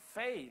 And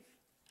faith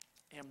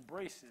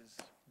embraces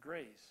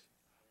grace.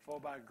 For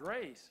by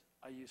grace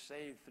are you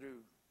saved through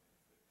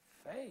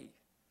faith.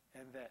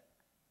 And that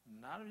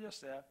not of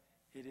yourself,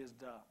 it is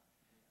the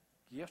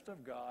gift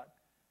of God,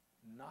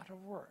 not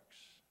of works,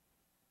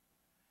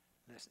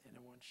 lest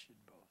anyone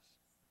should boast.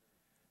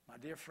 My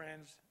dear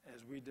friends,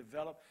 as we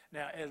develop,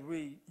 now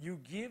you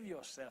give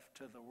yourself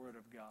to the Word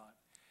of God,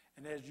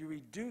 and as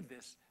you do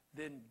this,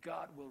 then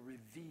God will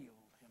reveal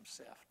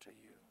himself to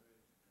you.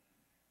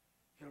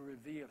 He'll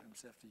reveal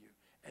himself to you,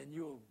 and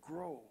you'll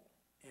grow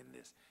in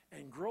this.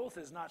 And growth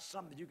is not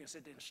something you can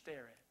sit there and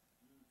stare at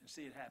and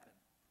see it happen.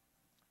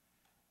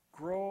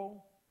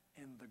 Grow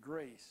in the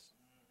grace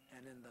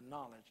and in the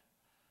knowledge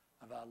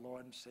of our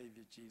Lord and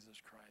Savior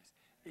Jesus Christ.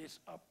 It's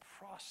a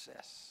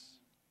process.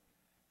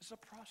 It's a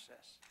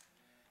process.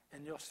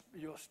 And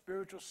your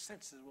spiritual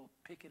senses will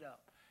pick it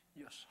up.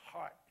 Your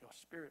heart, your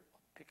spirit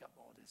will pick up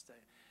all these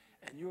things.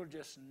 And you'll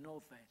just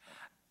know things.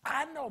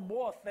 I know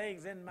more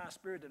things in my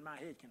spirit than my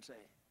head can say.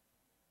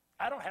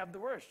 I don't have the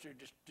words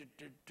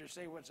to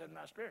say what's in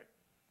my spirit.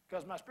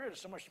 Because my spirit is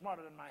so much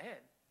smarter than my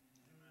head.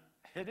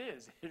 It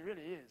is. It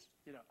really is.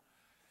 You know.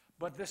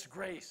 But this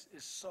grace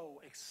is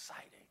so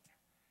exciting.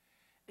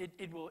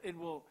 It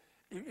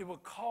will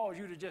cause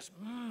you to just,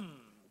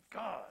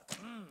 God,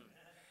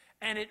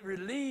 And it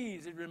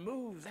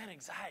removes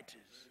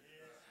anxieties.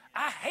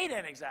 I hate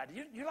anxiety.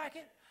 You like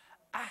it?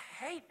 I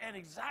hate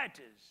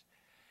anxieties.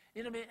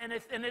 You know what I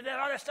mean? And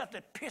all that stuff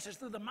that pierces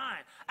through the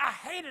mind. I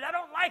hate it. I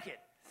don't like it.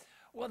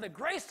 Well, the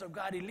grace of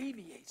God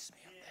alleviates me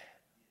of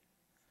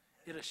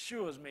that. It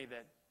assures me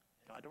that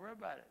you don't have to worry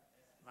about it.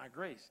 My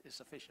grace is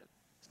sufficient.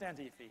 Stand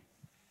to your feet.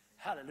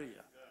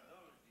 Hallelujah.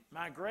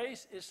 My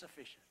grace is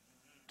sufficient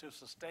to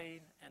sustain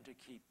and to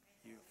keep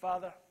you.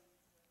 Father,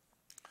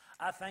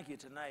 I thank you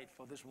tonight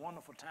for this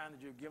wonderful time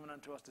that you've given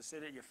unto us to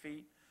sit at your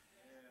feet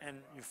and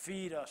you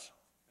feed us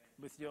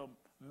with your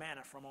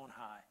manna from on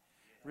high,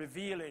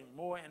 revealing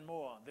more and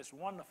more this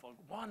wonderful,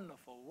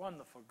 wonderful,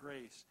 wonderful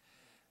grace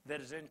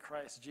that is in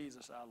Christ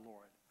Jesus our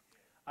Lord.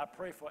 I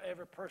pray for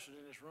every person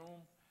in this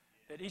room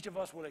that each of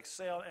us will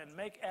excel and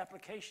make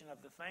application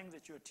of the things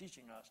that you're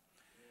teaching us,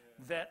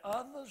 that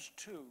others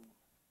too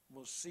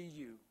will see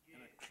you in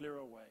a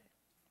clearer way.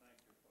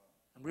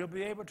 And we'll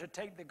be able to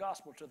take the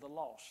gospel to the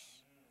lost.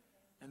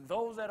 And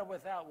those that are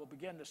without will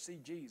begin to see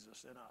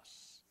Jesus in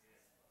us.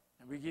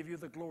 And we give you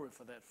the glory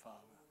for that, Father.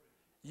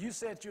 You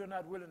said you're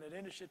not willing that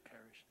any should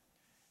perish,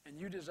 and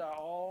you desire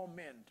all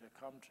men to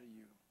come to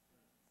you.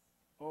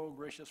 Oh,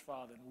 gracious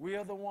Father, and we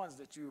are the ones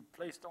that you have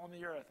placed on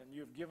the earth, and you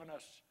have given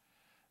us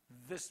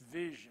this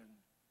vision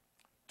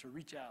to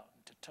reach out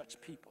and to touch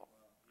people.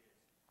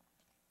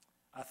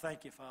 I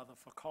thank you, Father,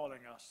 for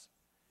calling us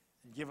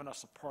and giving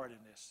us a part in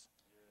this.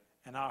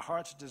 And our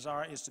heart's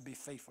desire is to be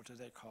faithful to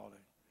that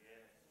calling.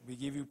 We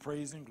give you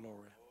praise and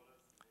glory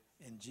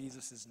in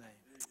Jesus'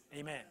 name.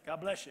 Amen.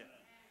 God bless you.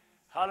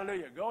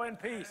 Hallelujah. Go in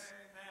peace.